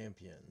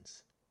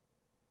Champions.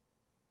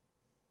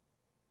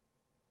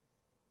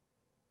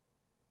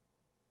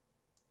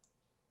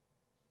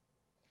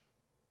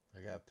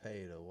 I got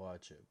paid to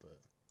watch it, but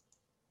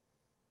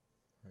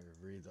or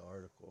read the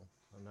article.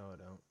 Oh, no, I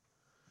don't.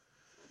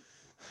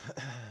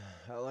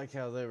 I like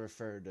how they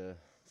referred to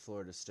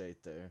Florida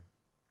State there.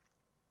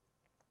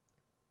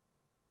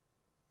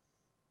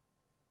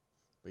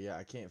 But yeah,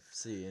 I can't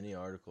see any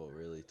article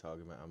really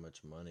talking about how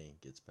much money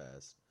gets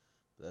passed.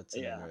 But that's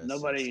an Yeah,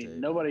 interesting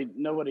statement.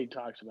 nobody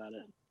talks about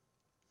it.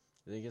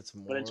 You think it's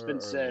But it's more been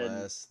or said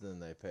less than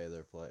they pay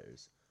their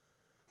players?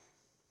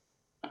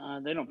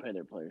 they don't pay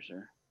their players,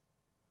 sir.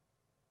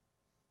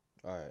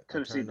 All right,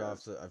 Tennessee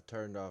does. I've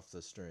turned off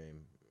the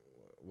stream.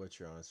 What's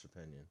your honest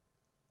opinion?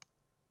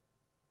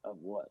 Of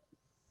what?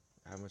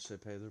 How much they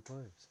pay their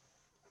players?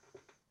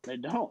 They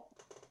don't.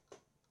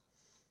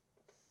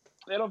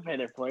 They don't pay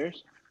their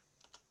players.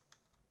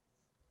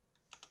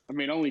 I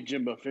mean, only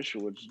Jimbo Fisher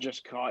was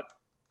just caught,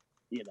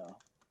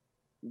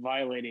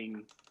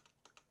 violating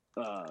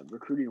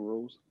recruiting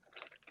rules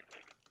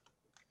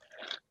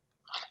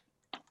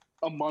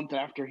a month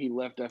after he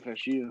left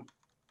FSU.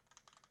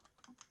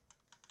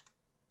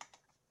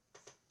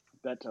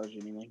 If that tells you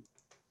anything.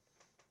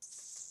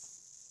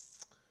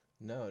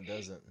 No, it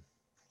doesn't.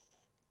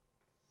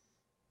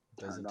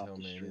 It doesn't tell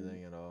me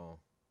anything at all.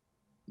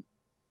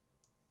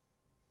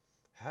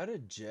 How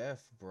did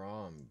Jeff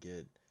Brom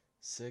get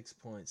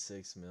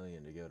 $6.6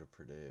 million to go to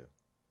Purdue?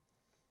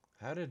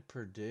 How did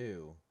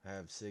Purdue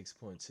have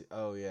 6.2?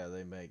 Oh yeah,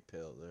 they make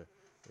pill. They're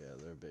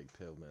big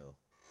pill mill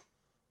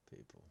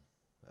people.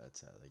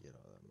 That's how they get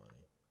all that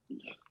money.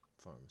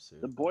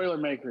 Pharmaceutical. The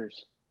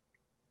Boilermakers.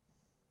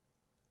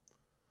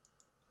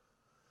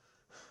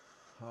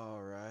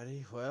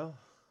 Alrighty, well,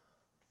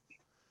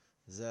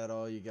 is that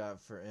all you got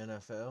for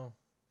NFL?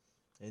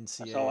 NCAA.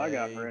 That's all I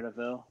got for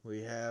NFL.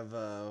 We have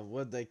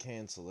what'd they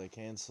cancel? They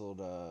canceled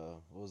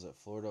what was it,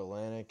 Florida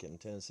Atlantic and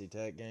Tennessee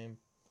Tech game?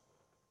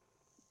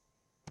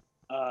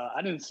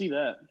 I didn't see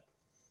that.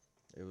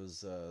 It was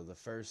the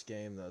first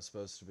game that was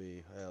supposed to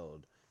be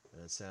held,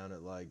 and it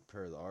sounded like,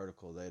 per the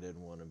article, they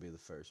didn't want to be the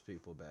first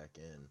people back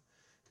in,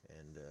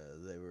 and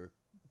they were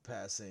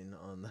passing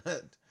on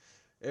that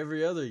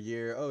every other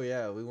year. Oh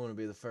yeah, we want to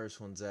be the first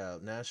ones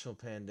out. National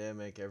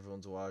pandemic,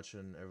 everyone's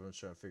watching, everyone's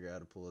trying to figure out how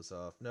to pull us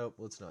off. Nope,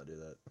 let's not do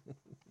that.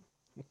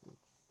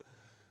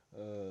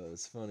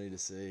 It's funny to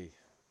see.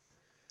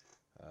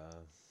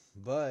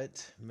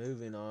 But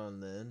moving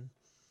on then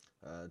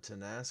to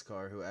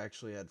NASCAR, who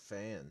actually had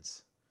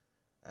fans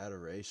at a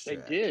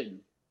racetrack. They did.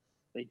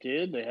 They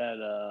did. They had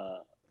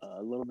a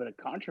little bit of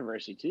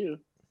controversy too.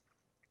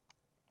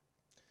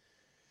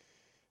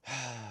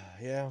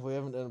 Yeah, we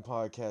haven't done a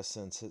podcast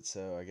since it,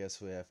 so I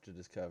guess we have to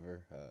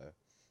discover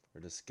or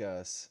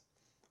discuss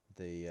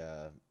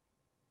the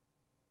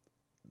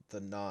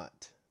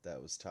knot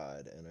that was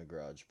tied in a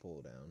garage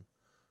pull down.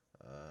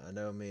 I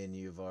know me and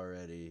you've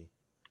already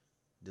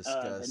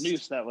discussed the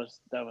noose that was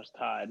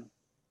tied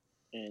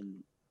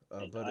in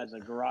as a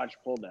garage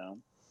pull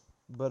down.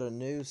 But a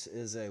noose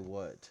is a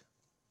what?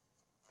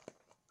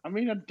 I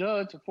mean,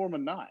 it's a form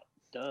of knot.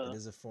 Duh. It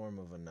is a form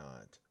of a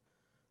knot.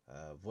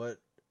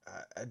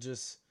 I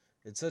just,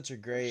 it's such a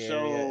gray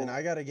area, and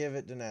I got to give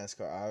it to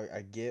NASCAR.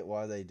 I get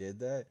why they did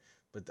that,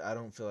 but I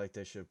don't feel like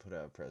they should put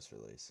out a press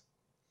release.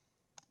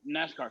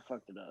 NASCAR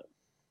fucked it up.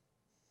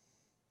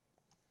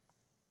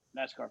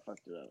 NASCAR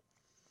fucked it up.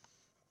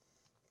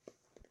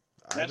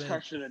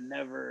 NASCAR should have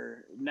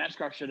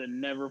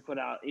never put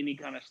out any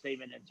kind of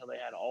statement until they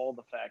had all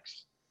the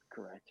facts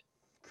correct.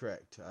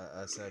 Correct.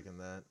 I second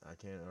that. I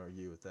can't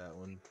argue with that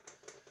one.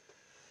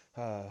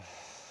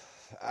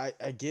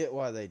 I get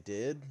why they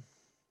did,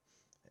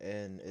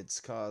 and it's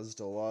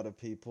caused a lot of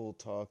people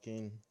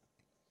talking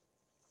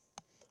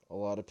a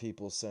lot of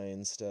people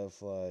saying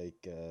stuff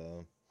like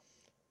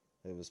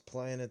it was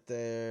planted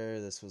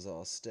there, this was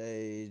all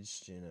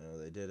staged,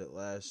 they did it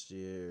last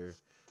year,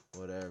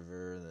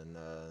 whatever. And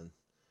then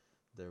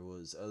there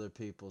was other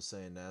people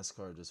saying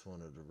NASCAR just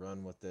wanted to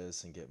run with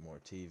this and get more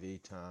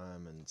TV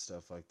time and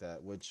stuff like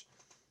that, which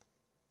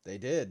they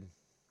did.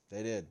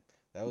 They did.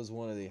 That was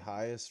one of the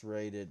highest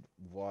rated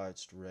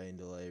watched rain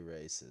delay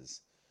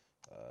races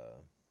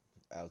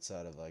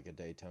outside of like a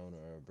Daytona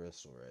or a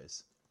Bristol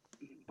race.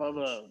 Which,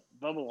 Bubba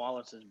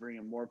Wallace is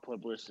bringing more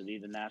publicity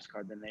to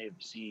NASCAR than they've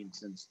seen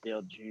since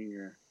Dale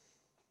Jr.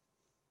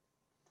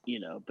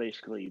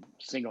 Basically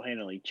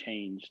single-handedly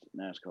changed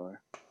NASCAR.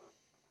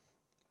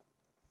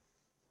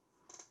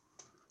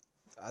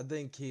 I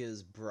think he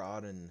has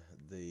broadened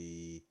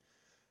the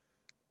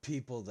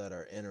people that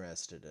are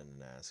interested in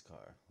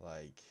NASCAR.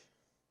 Like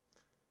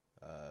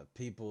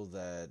people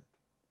that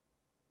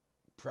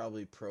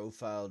probably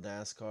profile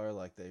NASCAR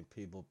like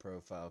people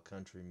profile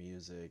country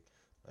music,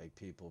 like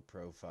people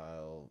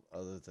profile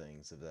other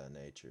things of that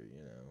nature,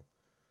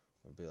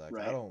 Would be like, I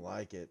Right. don't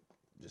like it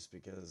just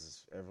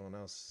because everyone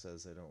else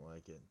says they don't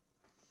like it.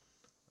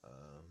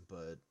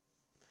 But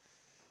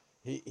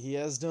he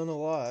has done a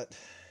lot.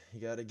 You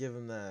got to give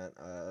him that.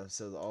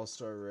 So the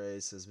All-Star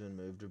race has been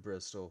moved to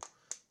Bristol.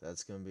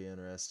 That's going to be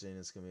interesting.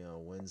 It's going to be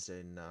on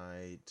Wednesday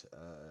night.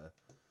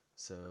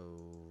 So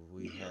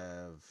we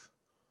have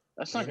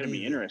That's not going to be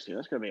Indy. interesting.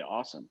 That's going to be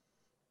awesome.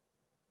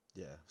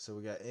 Yeah, so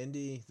we got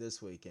Indy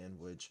this weekend,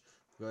 which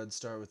go ahead and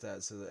start with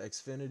that. So the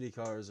Xfinity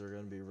cars are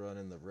going to be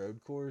running the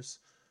road course.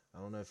 I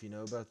don't know if you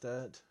know about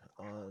that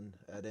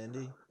at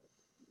Indy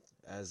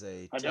as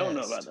a I don't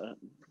know about test. that.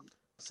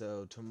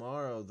 So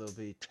tomorrow there'll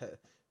be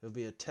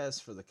a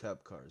test for the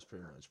Cup cars,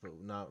 pretty much, but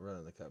not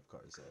running the Cup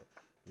cars yet.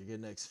 You're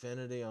getting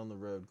Xfinity on the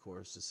road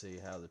course to see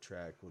how the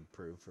track would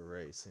prove for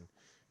racing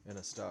in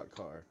a stock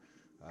car.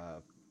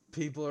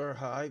 People are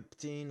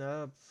hyping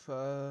up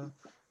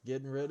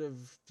getting rid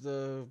of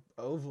the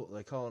oval.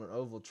 They call it an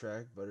oval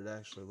track, but it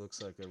actually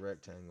looks like a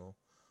rectangle.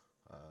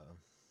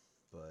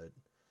 But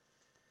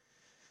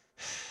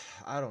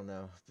I don't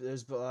know.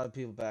 There's a lot of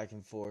people back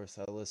and forth.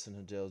 I listened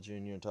to Dale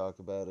Jr. talk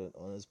about it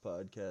on his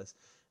podcast,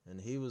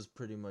 and he was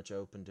pretty much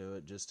open to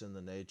it, just in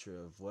the nature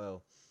of,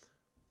 well,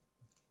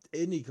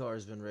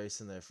 IndyCar's been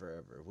racing there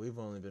forever. We've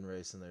only been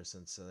racing there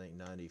since, I think,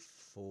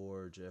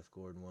 94. Jeff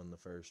Gordon won the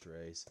first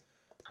race.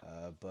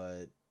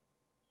 But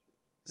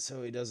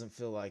so he doesn't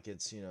feel like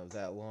it's,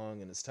 that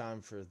long, and it's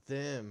time for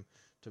them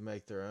to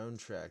make their own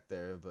track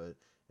there. But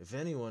if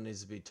anyone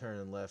needs to be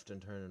turning left and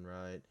turning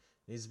right, it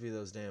needs to be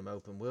those damn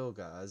open wheel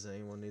guys.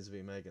 Anyone needs to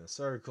be making a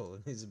circle.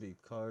 It needs to be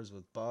cars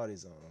with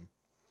bodies on them.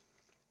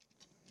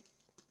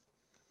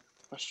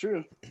 That's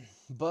true.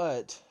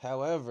 But,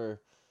 however,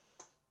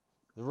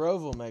 the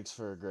Roval makes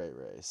for a great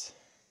race.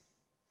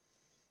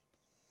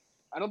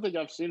 I don't think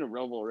I've seen a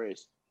Roval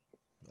race.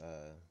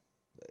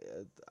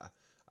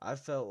 I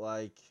felt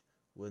like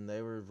when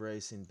they were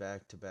racing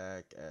back to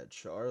back at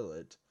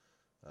Charlotte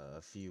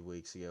a few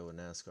weeks ago when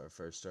NASCAR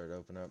first started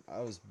opening up, I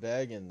was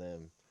begging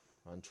them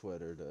on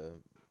Twitter to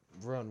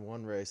run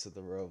one race at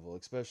the Roval,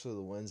 especially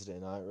the Wednesday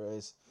night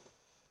race.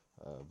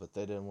 But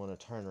they didn't want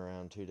to turn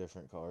around two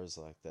different cars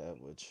like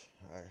that, which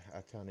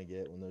I kind of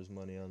get when there's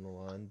money on the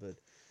line. But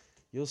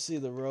you'll see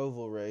the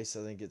Roval race.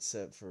 I think it's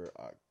set for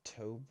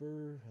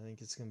October. I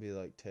think it's going to be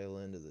like tail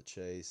end of the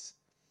chase.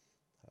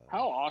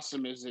 How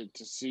awesome is it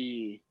to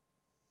see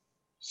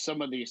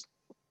some of these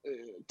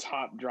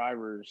top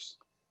drivers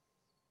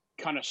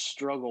kind of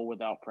struggle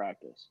without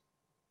practice?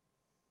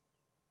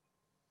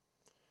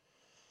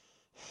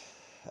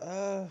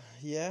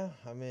 Yeah.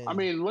 I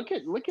mean, look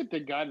at the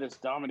guy that's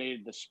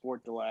dominated the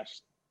sport the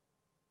last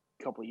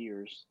couple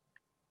years,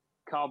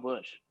 Kyle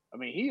Busch. I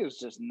mean, he is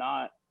just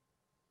not.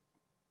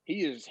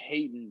 He is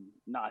hating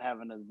not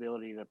having the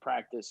ability to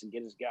practice and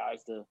get his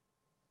guys to,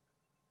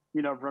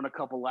 run a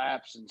couple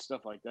laps and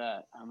stuff like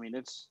that. I mean,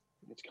 it's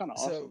kind of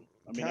so awesome.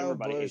 I mean,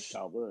 everybody hates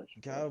Kyle Busch.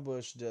 Kyle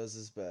Busch does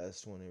his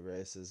best when he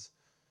races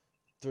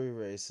 3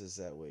 races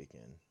that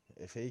weekend.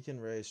 If he can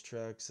race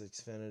trucks,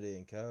 Xfinity,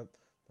 and Cup,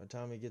 by the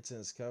time he gets in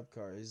his Cup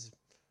car, he's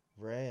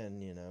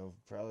ran,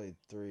 probably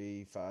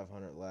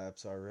 500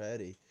 laps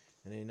already,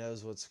 and he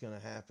knows what's going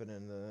to happen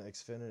in the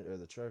Xfinity or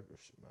the truck.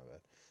 My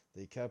bad,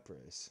 the Cup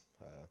race.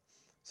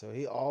 So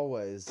he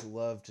always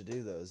loved to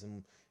do those,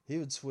 and he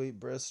would sweep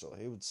Bristol.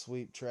 He would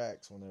sweep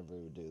tracks whenever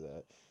he would do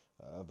that.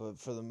 But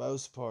for the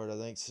most part, I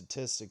think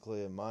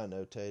statistically, in my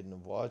notating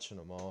of watching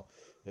them all,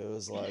 it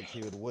was like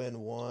he would win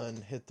one,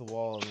 hit the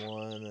wall in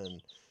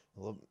one,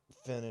 and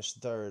finish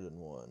third in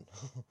one,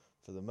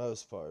 for the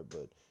most part.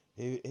 But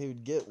he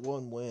would get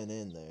one win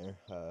in there.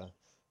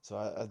 So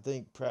I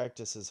think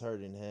practice is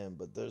hurting him.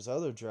 But there's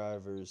other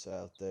drivers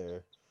out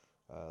there,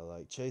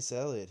 like Chase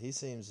Elliott. He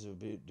seems to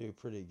do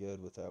pretty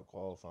good without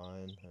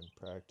qualifying and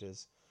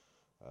practice.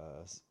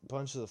 A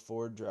bunch of the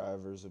Ford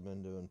drivers have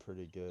been doing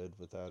pretty good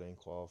without any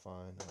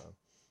qualifying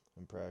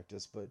in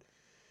practice. But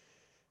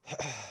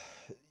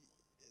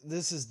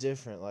this is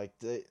different. Like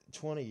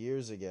 20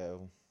 years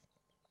ago,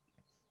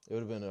 it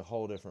would have been a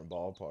whole different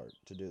ballpark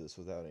to do this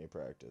without any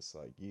practice.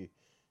 Like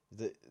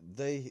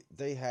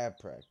they have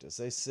practice.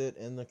 They sit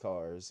in the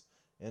cars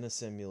in a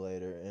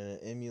simulator, and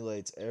it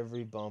emulates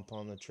every bump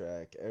on the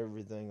track,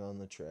 everything on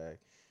the track.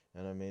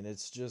 And I mean,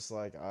 it's just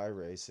like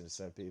iRacing,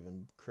 except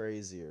even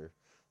crazier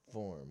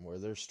form, where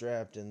they're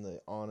strapped in the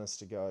honest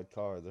to God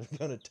car they're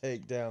gonna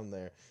take down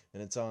there,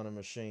 and it's on a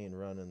machine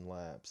running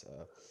laps.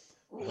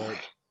 But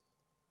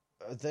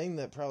a thing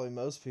that probably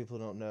most people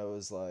don't know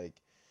is like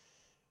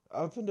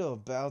up until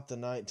about the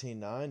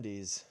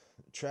 1990s,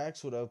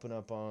 tracks would open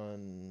up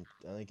on,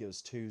 I think it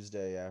was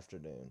Tuesday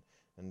afternoon,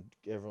 and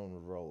everyone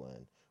would roll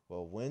in.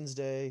 Well,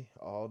 Wednesday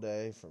all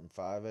day from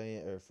 5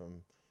 a.m. or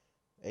from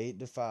 8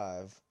 to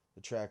 5,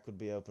 the track would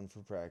be open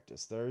for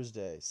practice.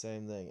 Thursday,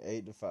 same thing,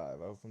 8 to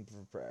 5, open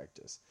for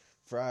practice.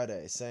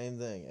 Friday, same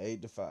thing,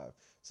 8 to 5.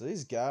 So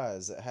these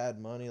guys that had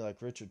money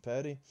like Richard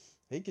Petty,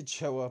 he could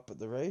show up at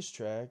the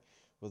racetrack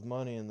with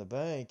money in the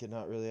bank and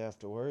not really have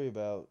to worry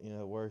about,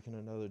 working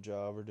another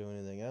job or doing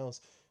anything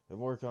else and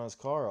work on his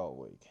car all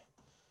week.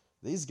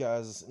 These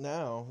guys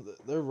now,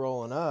 they're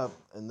rolling up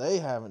and they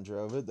haven't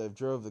drove it. They've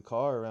drove the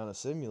car around a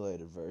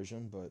simulated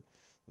version, but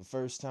the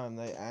first time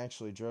they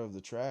actually drove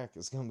the track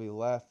is going to be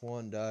lap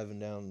one diving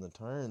down the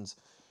turns.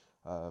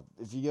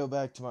 If you go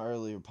back to my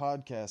earlier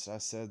podcast, I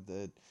said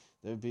that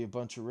there'd be a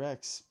bunch of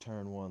wrecks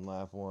turn one,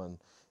 lap one.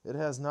 It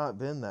has not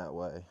been that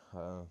way.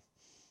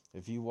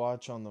 If you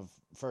watch on the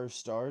first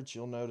starts,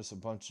 you'll notice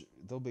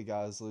there'll be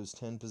guys lose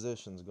 10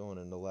 positions going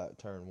into lap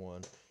turn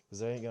one because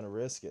they ain't going to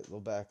risk it. They'll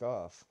back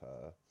off.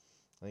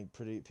 I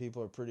think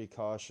people are pretty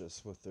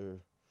cautious with their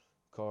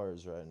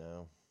cars right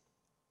now.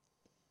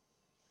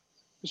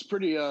 It's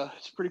pretty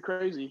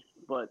crazy.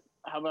 But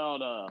how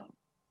about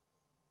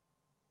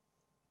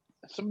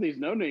some of these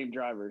no-name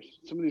drivers?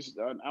 Some of these,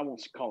 I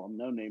won't call them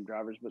no-name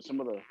drivers, but some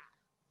of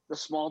the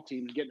small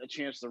teams getting a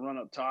chance to run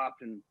up top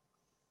and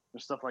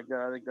stuff like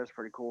that. I think that's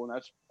pretty cool. And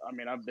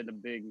I've been a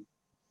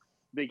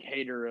big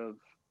hater of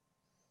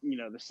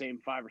the same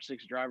 5 or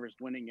 6 drivers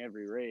winning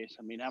every race.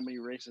 I mean, how many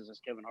races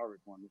has Kevin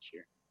Harvick won this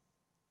year?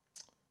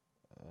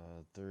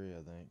 3,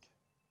 I think.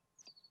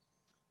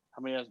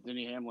 How many has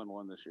Denny Hamlin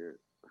won this year?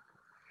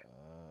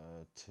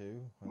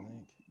 2, I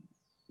think.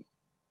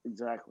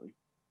 Exactly.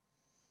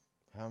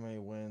 How many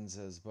wins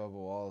has Bubba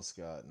Wallace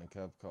got in a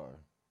Cup car?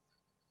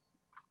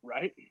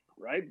 Right.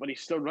 But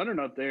he's still running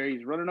up there.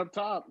 He's running up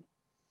top.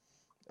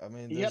 I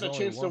mean, He there's had a only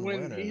chance to one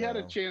win. winner He now. had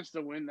a chance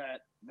to win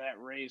that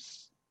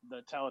race,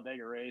 the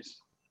Talladega race,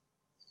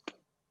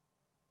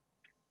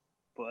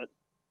 but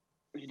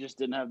he just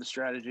didn't have the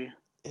strategy.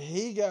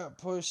 He got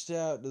pushed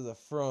out to the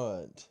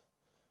front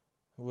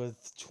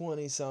with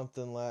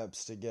 20-something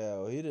laps to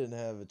go. He didn't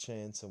have a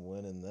chance of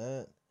winning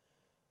that.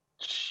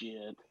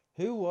 Shit.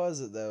 Who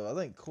was it, though? I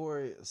think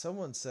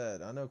someone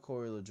said, I know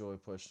Corey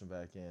LaJoie pushed him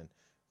back in,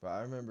 but I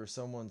remember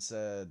someone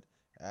said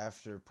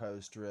after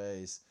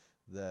post-race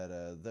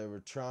that they were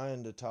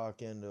trying to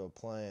talk into a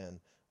plan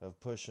of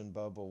pushing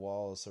Bubba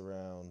Wallace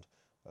around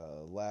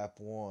lap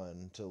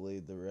 1 to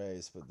lead the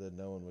race, but then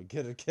no one would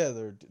get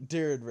together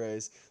during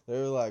race. They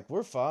were like,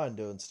 we're fine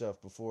doing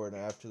stuff before and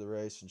after the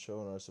race and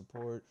showing our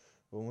support.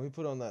 When we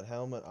put on that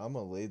helmet, I'm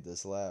going to lead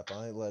this lap.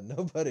 I ain't letting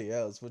nobody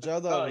else, which I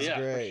thought was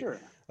great. For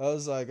sure. I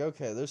was like,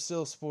 okay, they're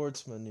still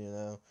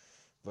sportsmen,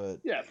 But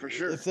yeah, for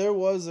sure. If there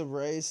was a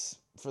race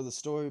for the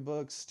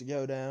storybooks to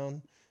go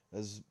down,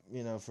 as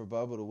for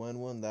Bubba to win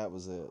one, that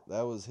was it.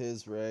 That was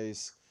his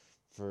race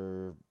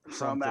for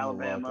from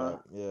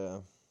Alabama.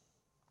 Yeah.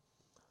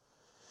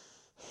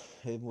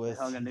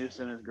 Hung a noose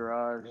in his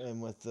garage.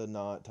 And with the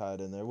knot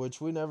tied in there,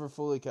 which we never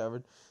fully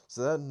covered.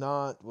 So that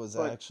knot was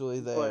actually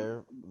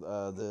there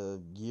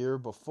the year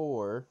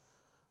before,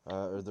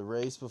 or the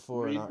race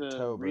before in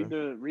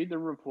October. Read the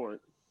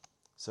report.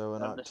 So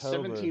in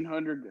October, of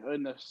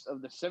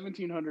the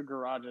 1,700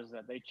 garages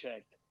that they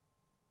checked,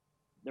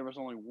 there was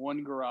only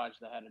one garage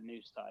that had a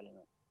noose tied in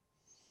it.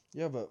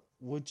 Yeah, but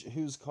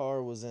whose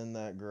car was in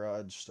that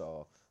garage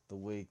stall the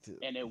week?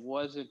 And it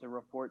wasn't. The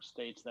report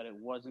states that it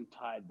wasn't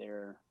tied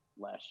there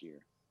last year.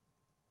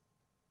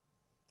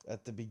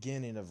 At the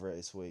beginning of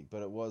race week,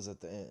 but it was at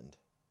the end.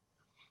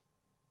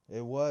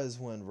 It was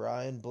when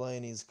Ryan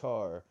Blaney's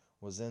car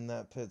was in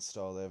that pit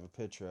stall. They have a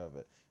picture of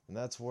it. And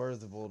that's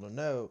worthwhile to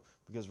note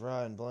because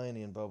Ryan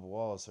Blaney and Bubba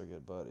Wallace are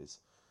good buddies.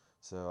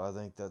 So I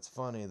think that's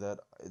funny that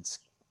it's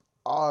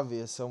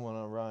obvious someone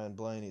on Ryan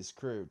Blaney's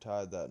crew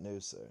tied that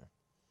noose there.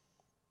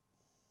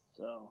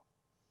 So,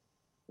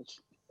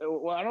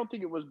 I don't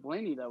think it was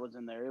Blaney that was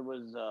in there. It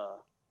was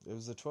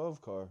the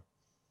 12 car.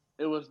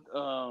 It was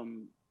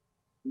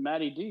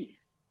Matty D.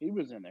 He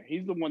was in there.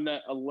 He's the one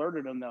that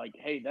alerted him that, like,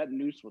 hey, that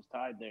noose was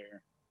tied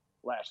there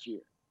last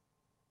year.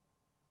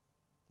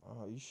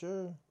 Oh, you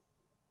sure?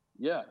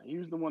 Yeah, he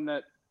was the one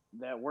that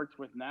worked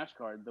with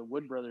NASCAR. The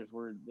Wood brothers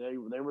were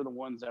the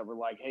ones that were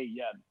like, hey,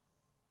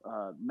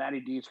 yeah,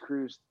 Matty D's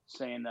crew's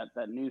saying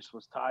that noose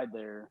was tied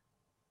there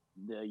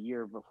the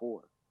year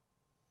before.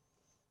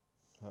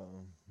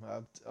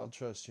 I'll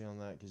trust you on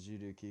that because you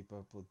do keep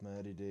up with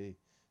Matty D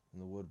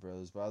and the Wood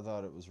Brothers, but I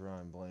thought it was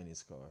Ryan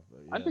Blaney's car.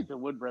 But I yeah, think the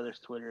Wood Brothers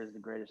Twitter is the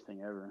greatest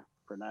thing ever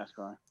for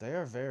NASCAR. they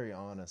are very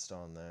honest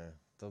on there.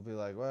 They'll be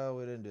like, "Well,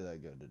 we didn't do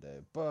that good today,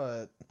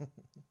 but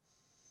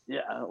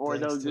Yeah, or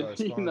thanks they'll to our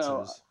just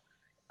sponsors."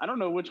 I don't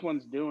know which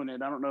one's doing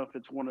it. I don't know if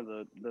it's one of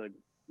the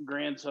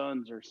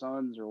grandsons or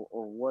sons or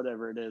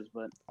whatever it is,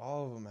 but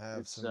All of them have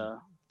it's some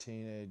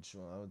teenage,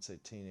 well, I would say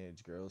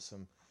teenage girls,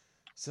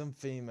 some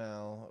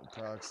female,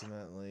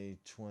 approximately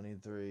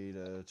 23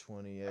 to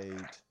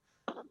 28,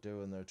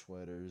 doing their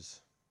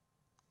Twitters.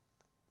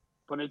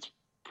 but it's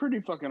pretty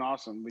fucking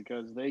awesome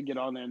because they get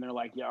on there and they're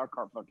like, "Yeah, our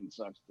car fucking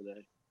sucks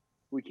today.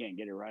 We can't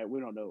get it right. We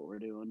don't know what we're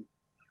doing."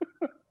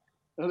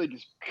 I think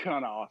it's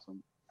kind of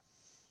awesome.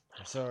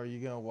 So, are you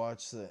gonna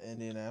watch the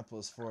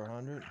Indianapolis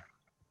 400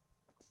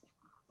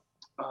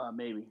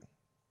 Maybe,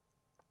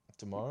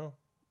 tomorrow?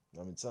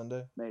 I mean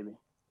Sunday. maybe,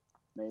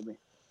 maybe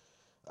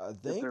I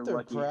if think they're they're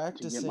lucky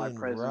to get my practicing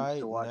presence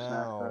to right watch now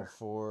NASCAR.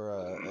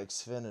 for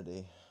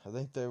Xfinity. I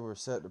think they were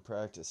set to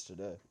practice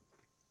today.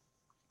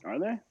 Are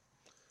they?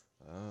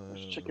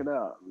 Let's check Uh, it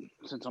out.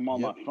 Since I'm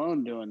on my yep,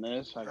 phone doing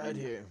this, right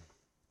here.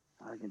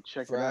 I can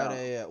check it out.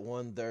 Friday at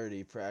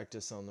 1:30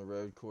 practice on the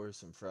road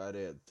course, and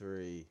Friday at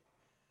 3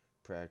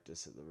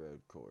 practice at the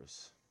road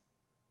course.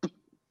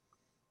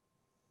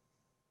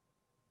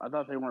 I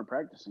thought they weren't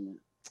practicing it.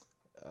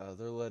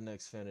 They're letting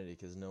Xfinity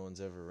because no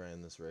one's ever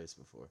ran this race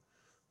before.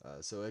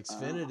 So Uh,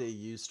 Xfinity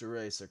used to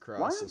race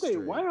across the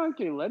why street. aren't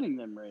they letting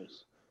them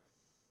race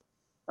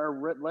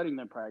or letting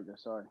them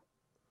practice? Sorry.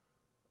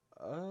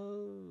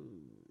 Oh,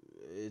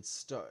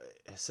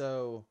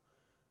 so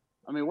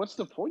I mean, what's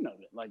the point of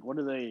it? Like, what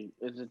do they?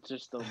 Is it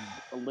just to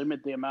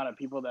limit the amount of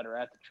people that are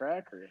at the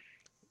track, or?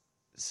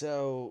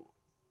 so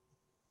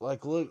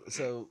like look,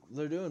 so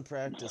they're doing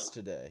practice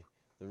today.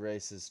 The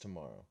race is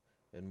tomorrow,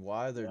 and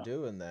why they're Yeah.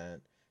 doing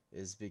that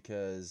is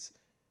because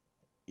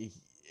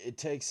it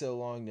takes so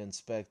long to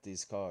inspect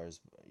these cars.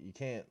 You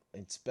can't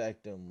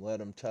inspect them, let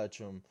them touch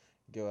them,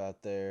 go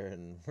out there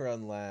and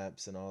run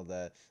laps and all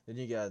that. Then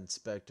you gotta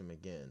inspect them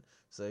again.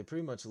 So they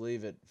pretty much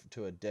leave it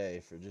to a day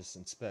for just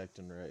inspect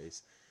and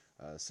race.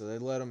 So they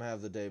let them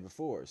have the day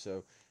before.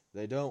 So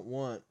they don't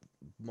want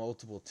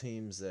multiple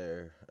teams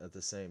there at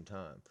the same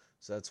time.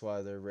 So that's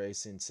why they're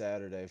racing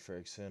Saturday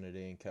for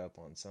Xfinity and Cup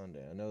on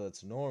Sunday. I know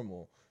that's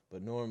normal,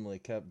 but normally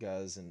Cup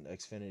guys and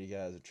Xfinity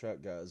guys and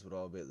truck guys would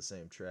all be at the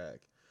same track.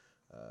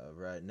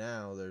 Right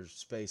now, they're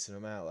spacing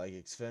them out. Like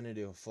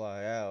Xfinity will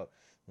fly out,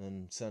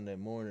 and Sunday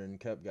morning,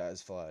 Cup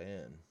guys fly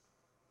in.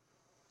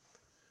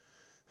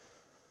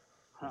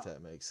 If Huh.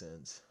 that makes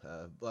sense.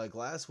 Like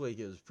last week,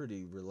 it was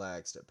pretty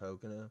relaxed at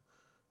Pocono.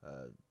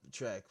 The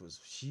track was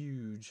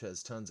huge,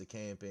 has tons of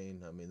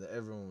camping. I mean,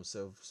 everyone was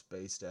so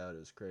spaced out, it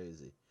was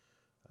crazy.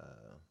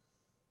 Uh,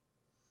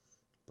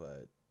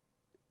 but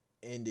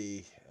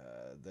Indy,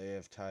 they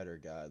have tighter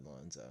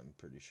guidelines, I'm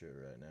pretty sure,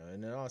 right now.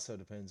 And it also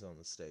depends on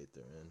the state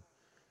they're in.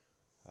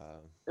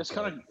 Uh, It's but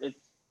kind of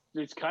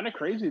it's kind of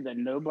crazy that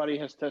nobody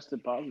has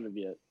tested positive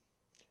yet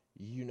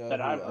you know that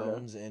who I've heard of.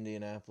 owns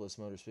Indianapolis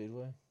Motor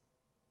Speedway?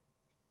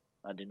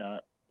 I do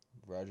not.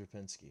 Roger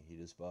Penske. He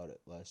just bought it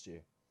last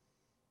year.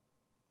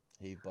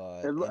 He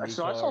bought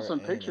So I saw IndyCar some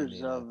and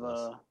pictures of.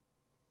 Indianapolis.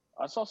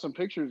 I saw some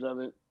pictures of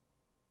it.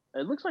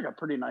 It looks like a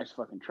pretty nice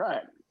fucking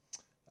track.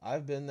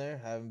 I've been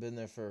there. I haven't been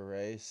there for a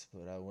race,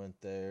 but I went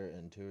there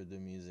and toured the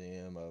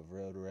museum. I've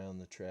rode around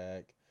the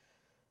track.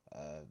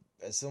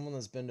 As someone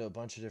that's been to a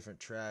bunch of different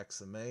tracks,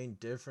 the main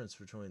difference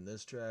between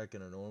this track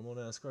and a normal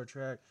NASCAR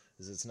track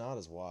is it's not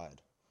as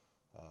wide.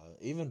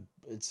 Even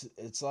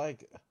it's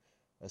like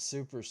a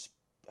super.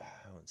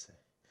 I wouldn't say.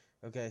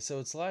 Okay, so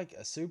it's like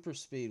a super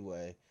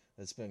speedway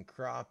that's been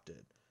cropped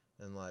it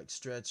and like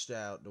stretched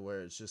out to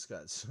where it's just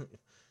got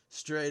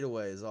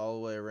straightaways all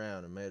the way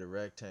around and made a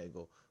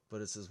rectangle,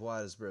 but it's as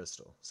wide as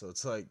Bristol. So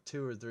it's like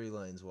 2 or 3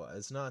 lanes wide.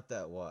 It's not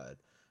that wide.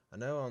 I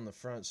know on the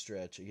front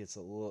stretch it gets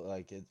a little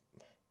like it.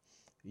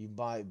 You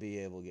might be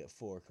able to get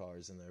 4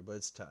 cars in there, but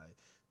it's tight.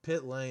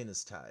 Pit lane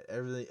is tight.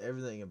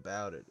 Everything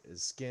about it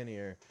is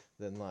skinnier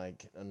than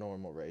like a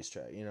normal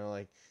racetrack. You know,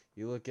 like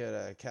you look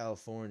at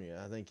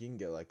California, I think you can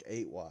go like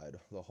 8 wide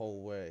the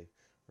whole way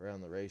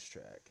around the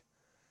racetrack.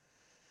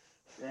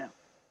 Damn.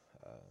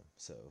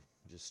 So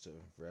just to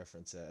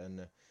reference that,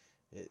 and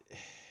it,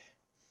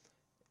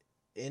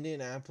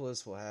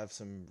 Indianapolis will have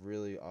some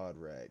really odd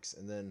wrecks,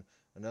 and then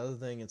another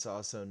thing it's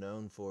also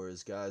known for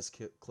is guys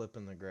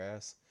clipping the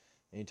grass.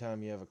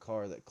 Anytime you have a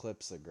car that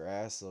clips the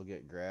grass, they'll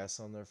get grass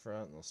on their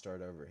front and they'll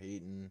start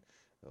overheating.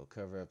 They'll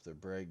cover up their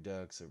brake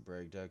ducts. Their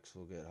brake ducts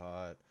will get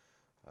hot.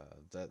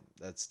 That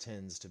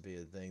tends to be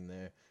a thing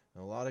there.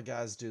 And a lot of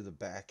guys do the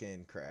back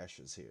end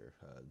crashes here,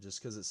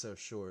 just because it's so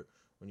short.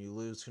 When you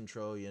lose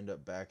control, you end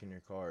up backing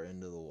your car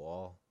into the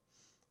wall.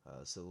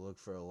 So look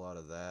for a lot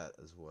of that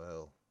as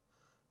well.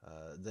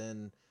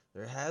 Then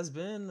there has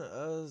been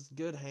a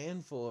good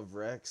handful of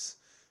wrecks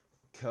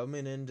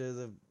coming into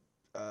the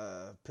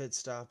pit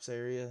stops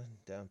area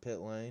down pit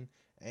lane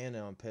and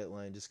on pit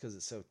lane just because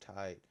it's so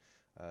tight.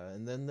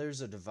 And then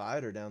there's a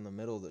divider down the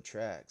middle of the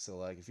track. So,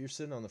 like, if you're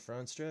sitting on the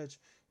front stretch,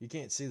 you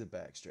can't see the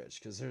back stretch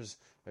because there's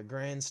a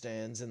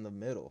grandstands in the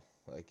middle.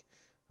 Like,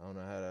 I don't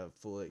know how to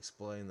fully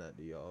explain that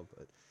to y'all,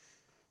 but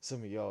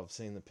some of y'all have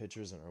seen the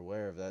pictures and are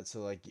aware of that.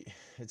 So, like,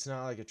 it's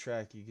not like a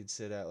track you could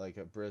sit at, like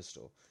at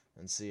Bristol,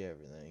 and see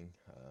everything.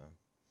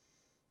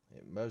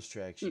 At most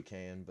tracks you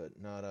can, but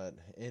not at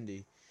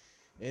Indy.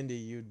 Indy,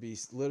 you'd be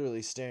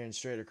literally staring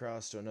straight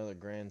across to another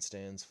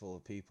grandstands full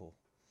of people.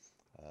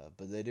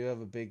 But they do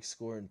have a big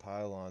scoring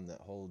pylon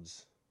that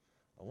holds,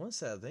 I want to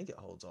say, I think it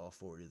holds all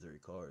 43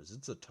 cars.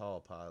 It's a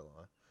tall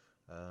pylon.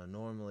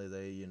 Normally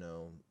they,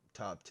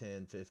 top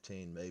 10,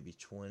 15, maybe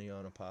 20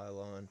 on a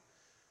pylon.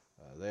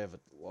 They have a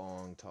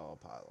long, tall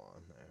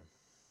pylon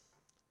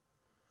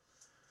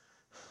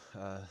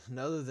there.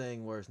 Another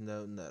thing worth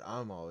noting that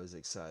I'm always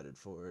excited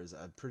for is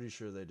I'm pretty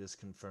sure they just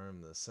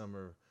confirmed the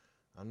summer,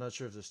 I'm not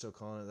sure if they're still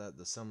calling it that,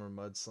 the Summer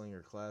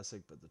Mudslinger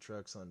Classic, but the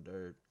trucks on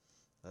dirt.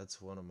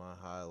 That's one of my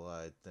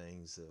highlight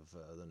things of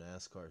the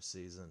NASCAR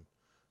season.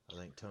 I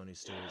think Tony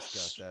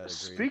Stewart's got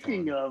that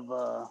agreed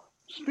upon.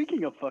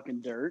 Speaking of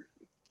fucking dirt,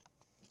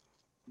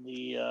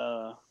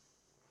 the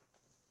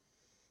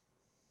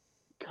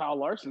Kyle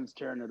Larson's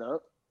tearing it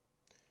up.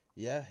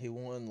 Yeah, he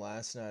won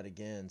last night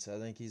again, so I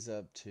think he's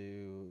up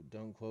to,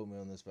 don't quote me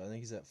on this, but I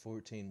think he's at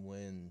 14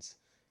 wins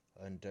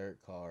on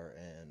dirt car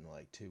in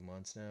like 2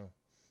 months now.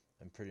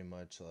 And pretty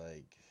much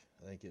like,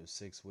 I think it was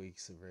 6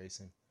 weeks of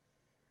racing.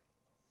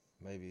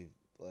 Maybe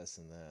less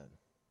than that.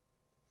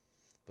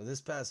 But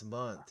this past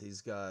month,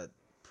 he's got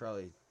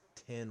probably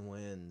 10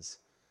 wins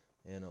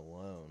in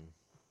alone.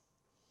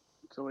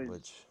 So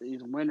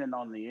he's winning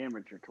on the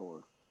amateur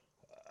tour.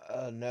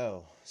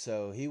 No.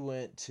 So he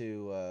went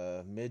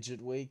to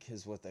Midget Week,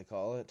 is what they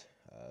call it.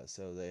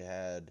 So they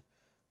had,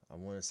 I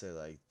want to say,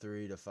 like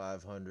 300 to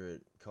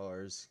 500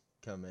 cars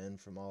come in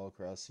from all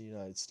across the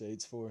United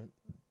States for it.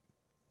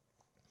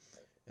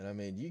 And I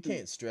mean, you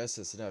can't stress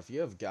this enough. You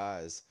have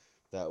guys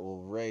that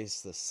will race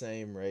the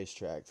same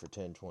racetrack for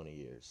 10, 20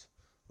 years.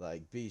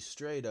 Like, be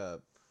straight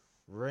up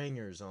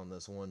ringers on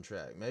this one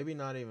track. Maybe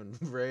not even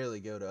rarely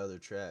go to other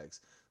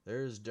tracks.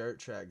 There's dirt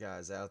track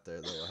guys out there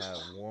that will have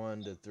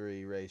 1 to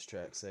 3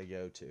 racetracks they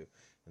go to,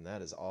 and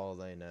that is all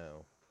they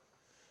know.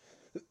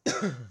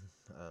 Do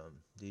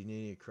you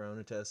need any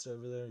corona test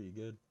over there? You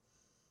good?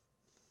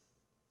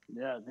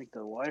 Yeah, I think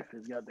the wife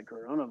has got the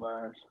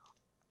coronavirus.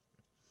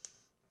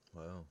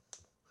 Well,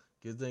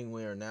 good thing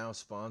we are now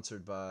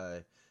sponsored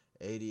by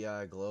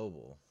ADI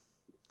Global.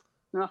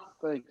 No,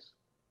 thanks.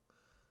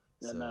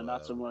 Yeah, So, no,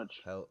 not so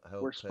much. Help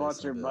we're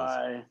sponsored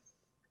by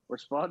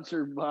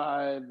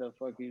the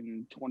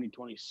fucking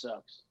 2020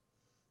 sucks.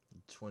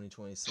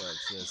 2020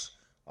 sucks. Yes.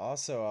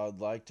 Also, I would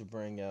like to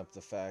bring up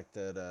the fact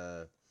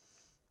that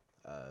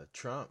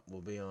Trump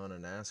will be on a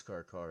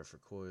NASCAR car for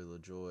Corey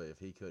LaJoie if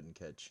he couldn't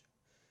catch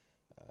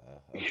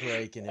a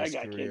break in his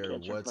career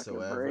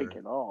whatsoever. A break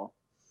at all.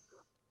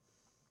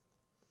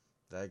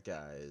 That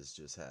guy has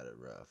just had it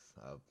rough.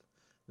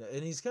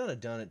 And he's kind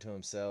of done it to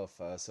himself,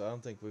 so I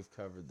don't think we've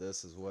covered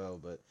this as well,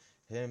 but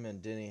him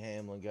and Denny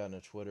Hamlin got in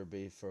a Twitter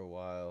beef for a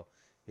while.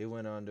 He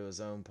went on to his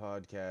own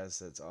podcast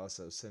that's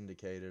also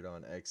syndicated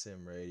on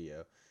XM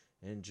Radio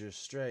and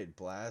just straight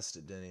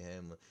blasted Denny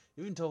Hamlin.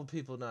 Even told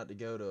people not to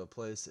go to a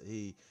place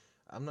that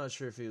I'm not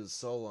sure if he was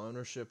sole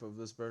ownership of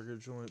this burger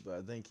joint, but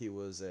I think he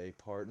was a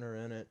partner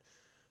in it.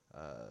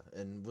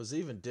 And was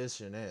even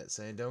dishing it,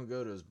 saying don't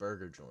go to his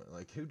burger joint.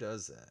 Like, who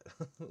does that?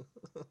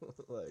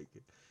 Like,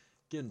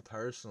 getting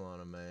personal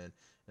on him, man.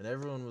 And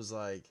everyone was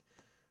like,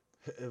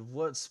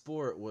 what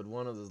sport would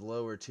one of the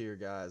lower tier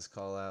guys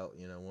call out,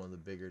 one of the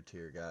bigger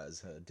tier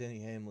guys? Denny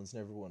Hamlin's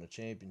never won a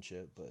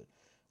championship, but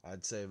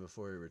I'd say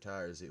before he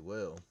retires, he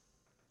will.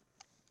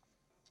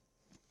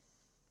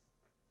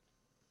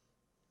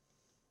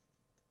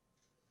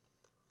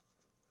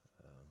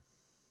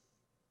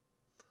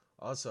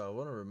 Also, I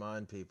want to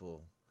remind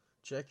people,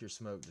 check your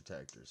smoke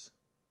detectors.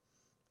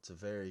 It's a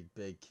very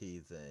big key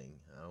thing.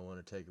 I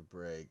want to take a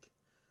break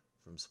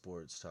from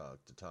sports talk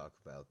to talk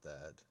about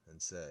that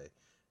and say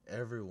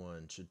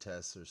everyone should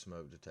test their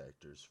smoke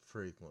detectors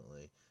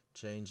frequently.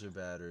 Change their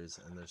batteries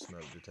and their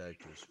smoke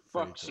detectors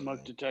frequently. Fuck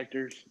smoke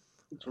detectors.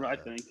 That's what I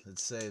think. It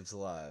saves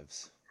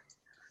lives.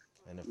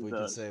 And if we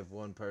could save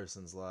one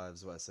person's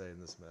lives by saying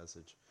this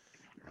message,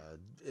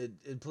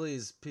 it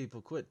please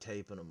people quit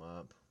taping them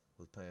up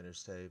with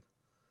painter's tape.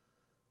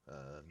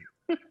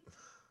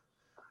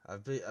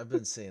 I've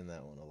been seeing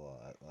that one a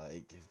lot.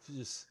 Like,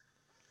 just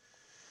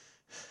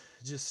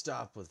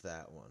stop with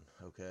that one,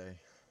 okay?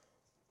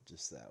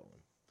 Just that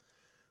one.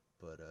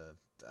 But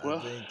I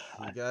think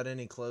you got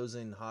any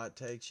closing hot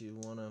takes you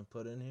want to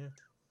put in here?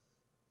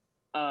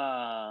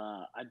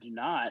 I do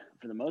not,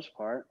 for the most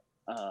part.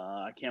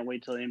 I can't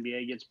wait till the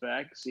NBA gets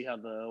back to see how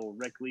the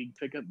rec league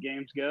pickup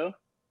games go.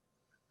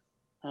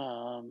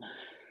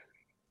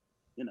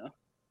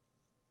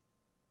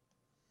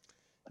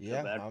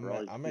 Yeah,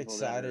 I'm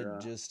excited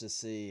just to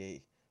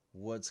see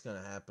what's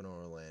going to happen in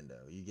Orlando.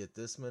 You get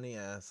this many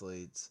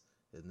athletes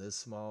in this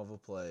small of a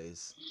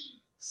place,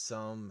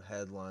 some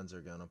headlines are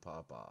gonna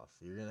pop off.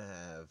 You're gonna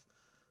have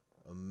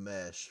a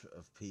mesh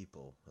of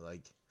people.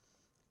 Like,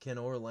 can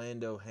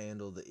Orlando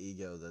handle the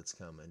ego that's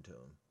coming to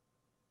them?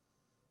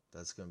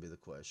 That's gonna be the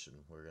question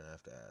we're gonna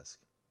have to ask.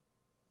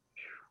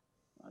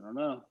 I don't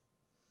know.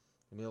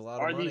 Gonna be a lot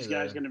of Are money these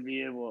guys there. going to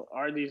be able?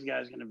 Are these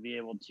guys going to be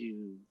able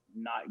to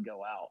not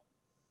go out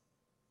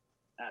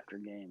after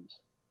games?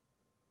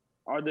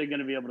 Are they going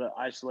to be able to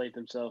isolate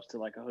themselves to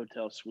like a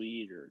hotel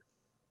suite or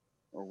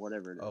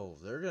whatever it is? Oh,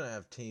 they're gonna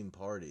have team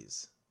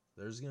parties.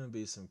 There's gonna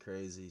be some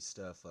crazy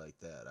stuff like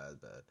that. I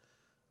bet.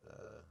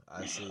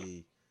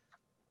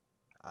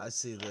 I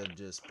see them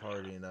just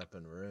partying up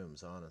in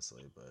rooms,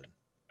 honestly. But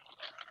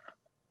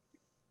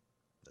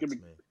It's gonna that's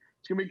be me.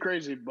 it's gonna be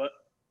crazy, but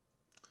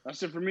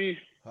that's it for me.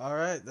 All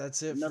right,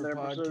 that's it for Another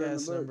episode in the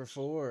podcast number books.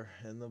 4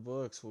 in the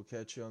books. We'll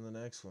catch you on the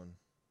next one.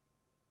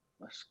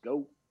 Let's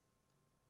go.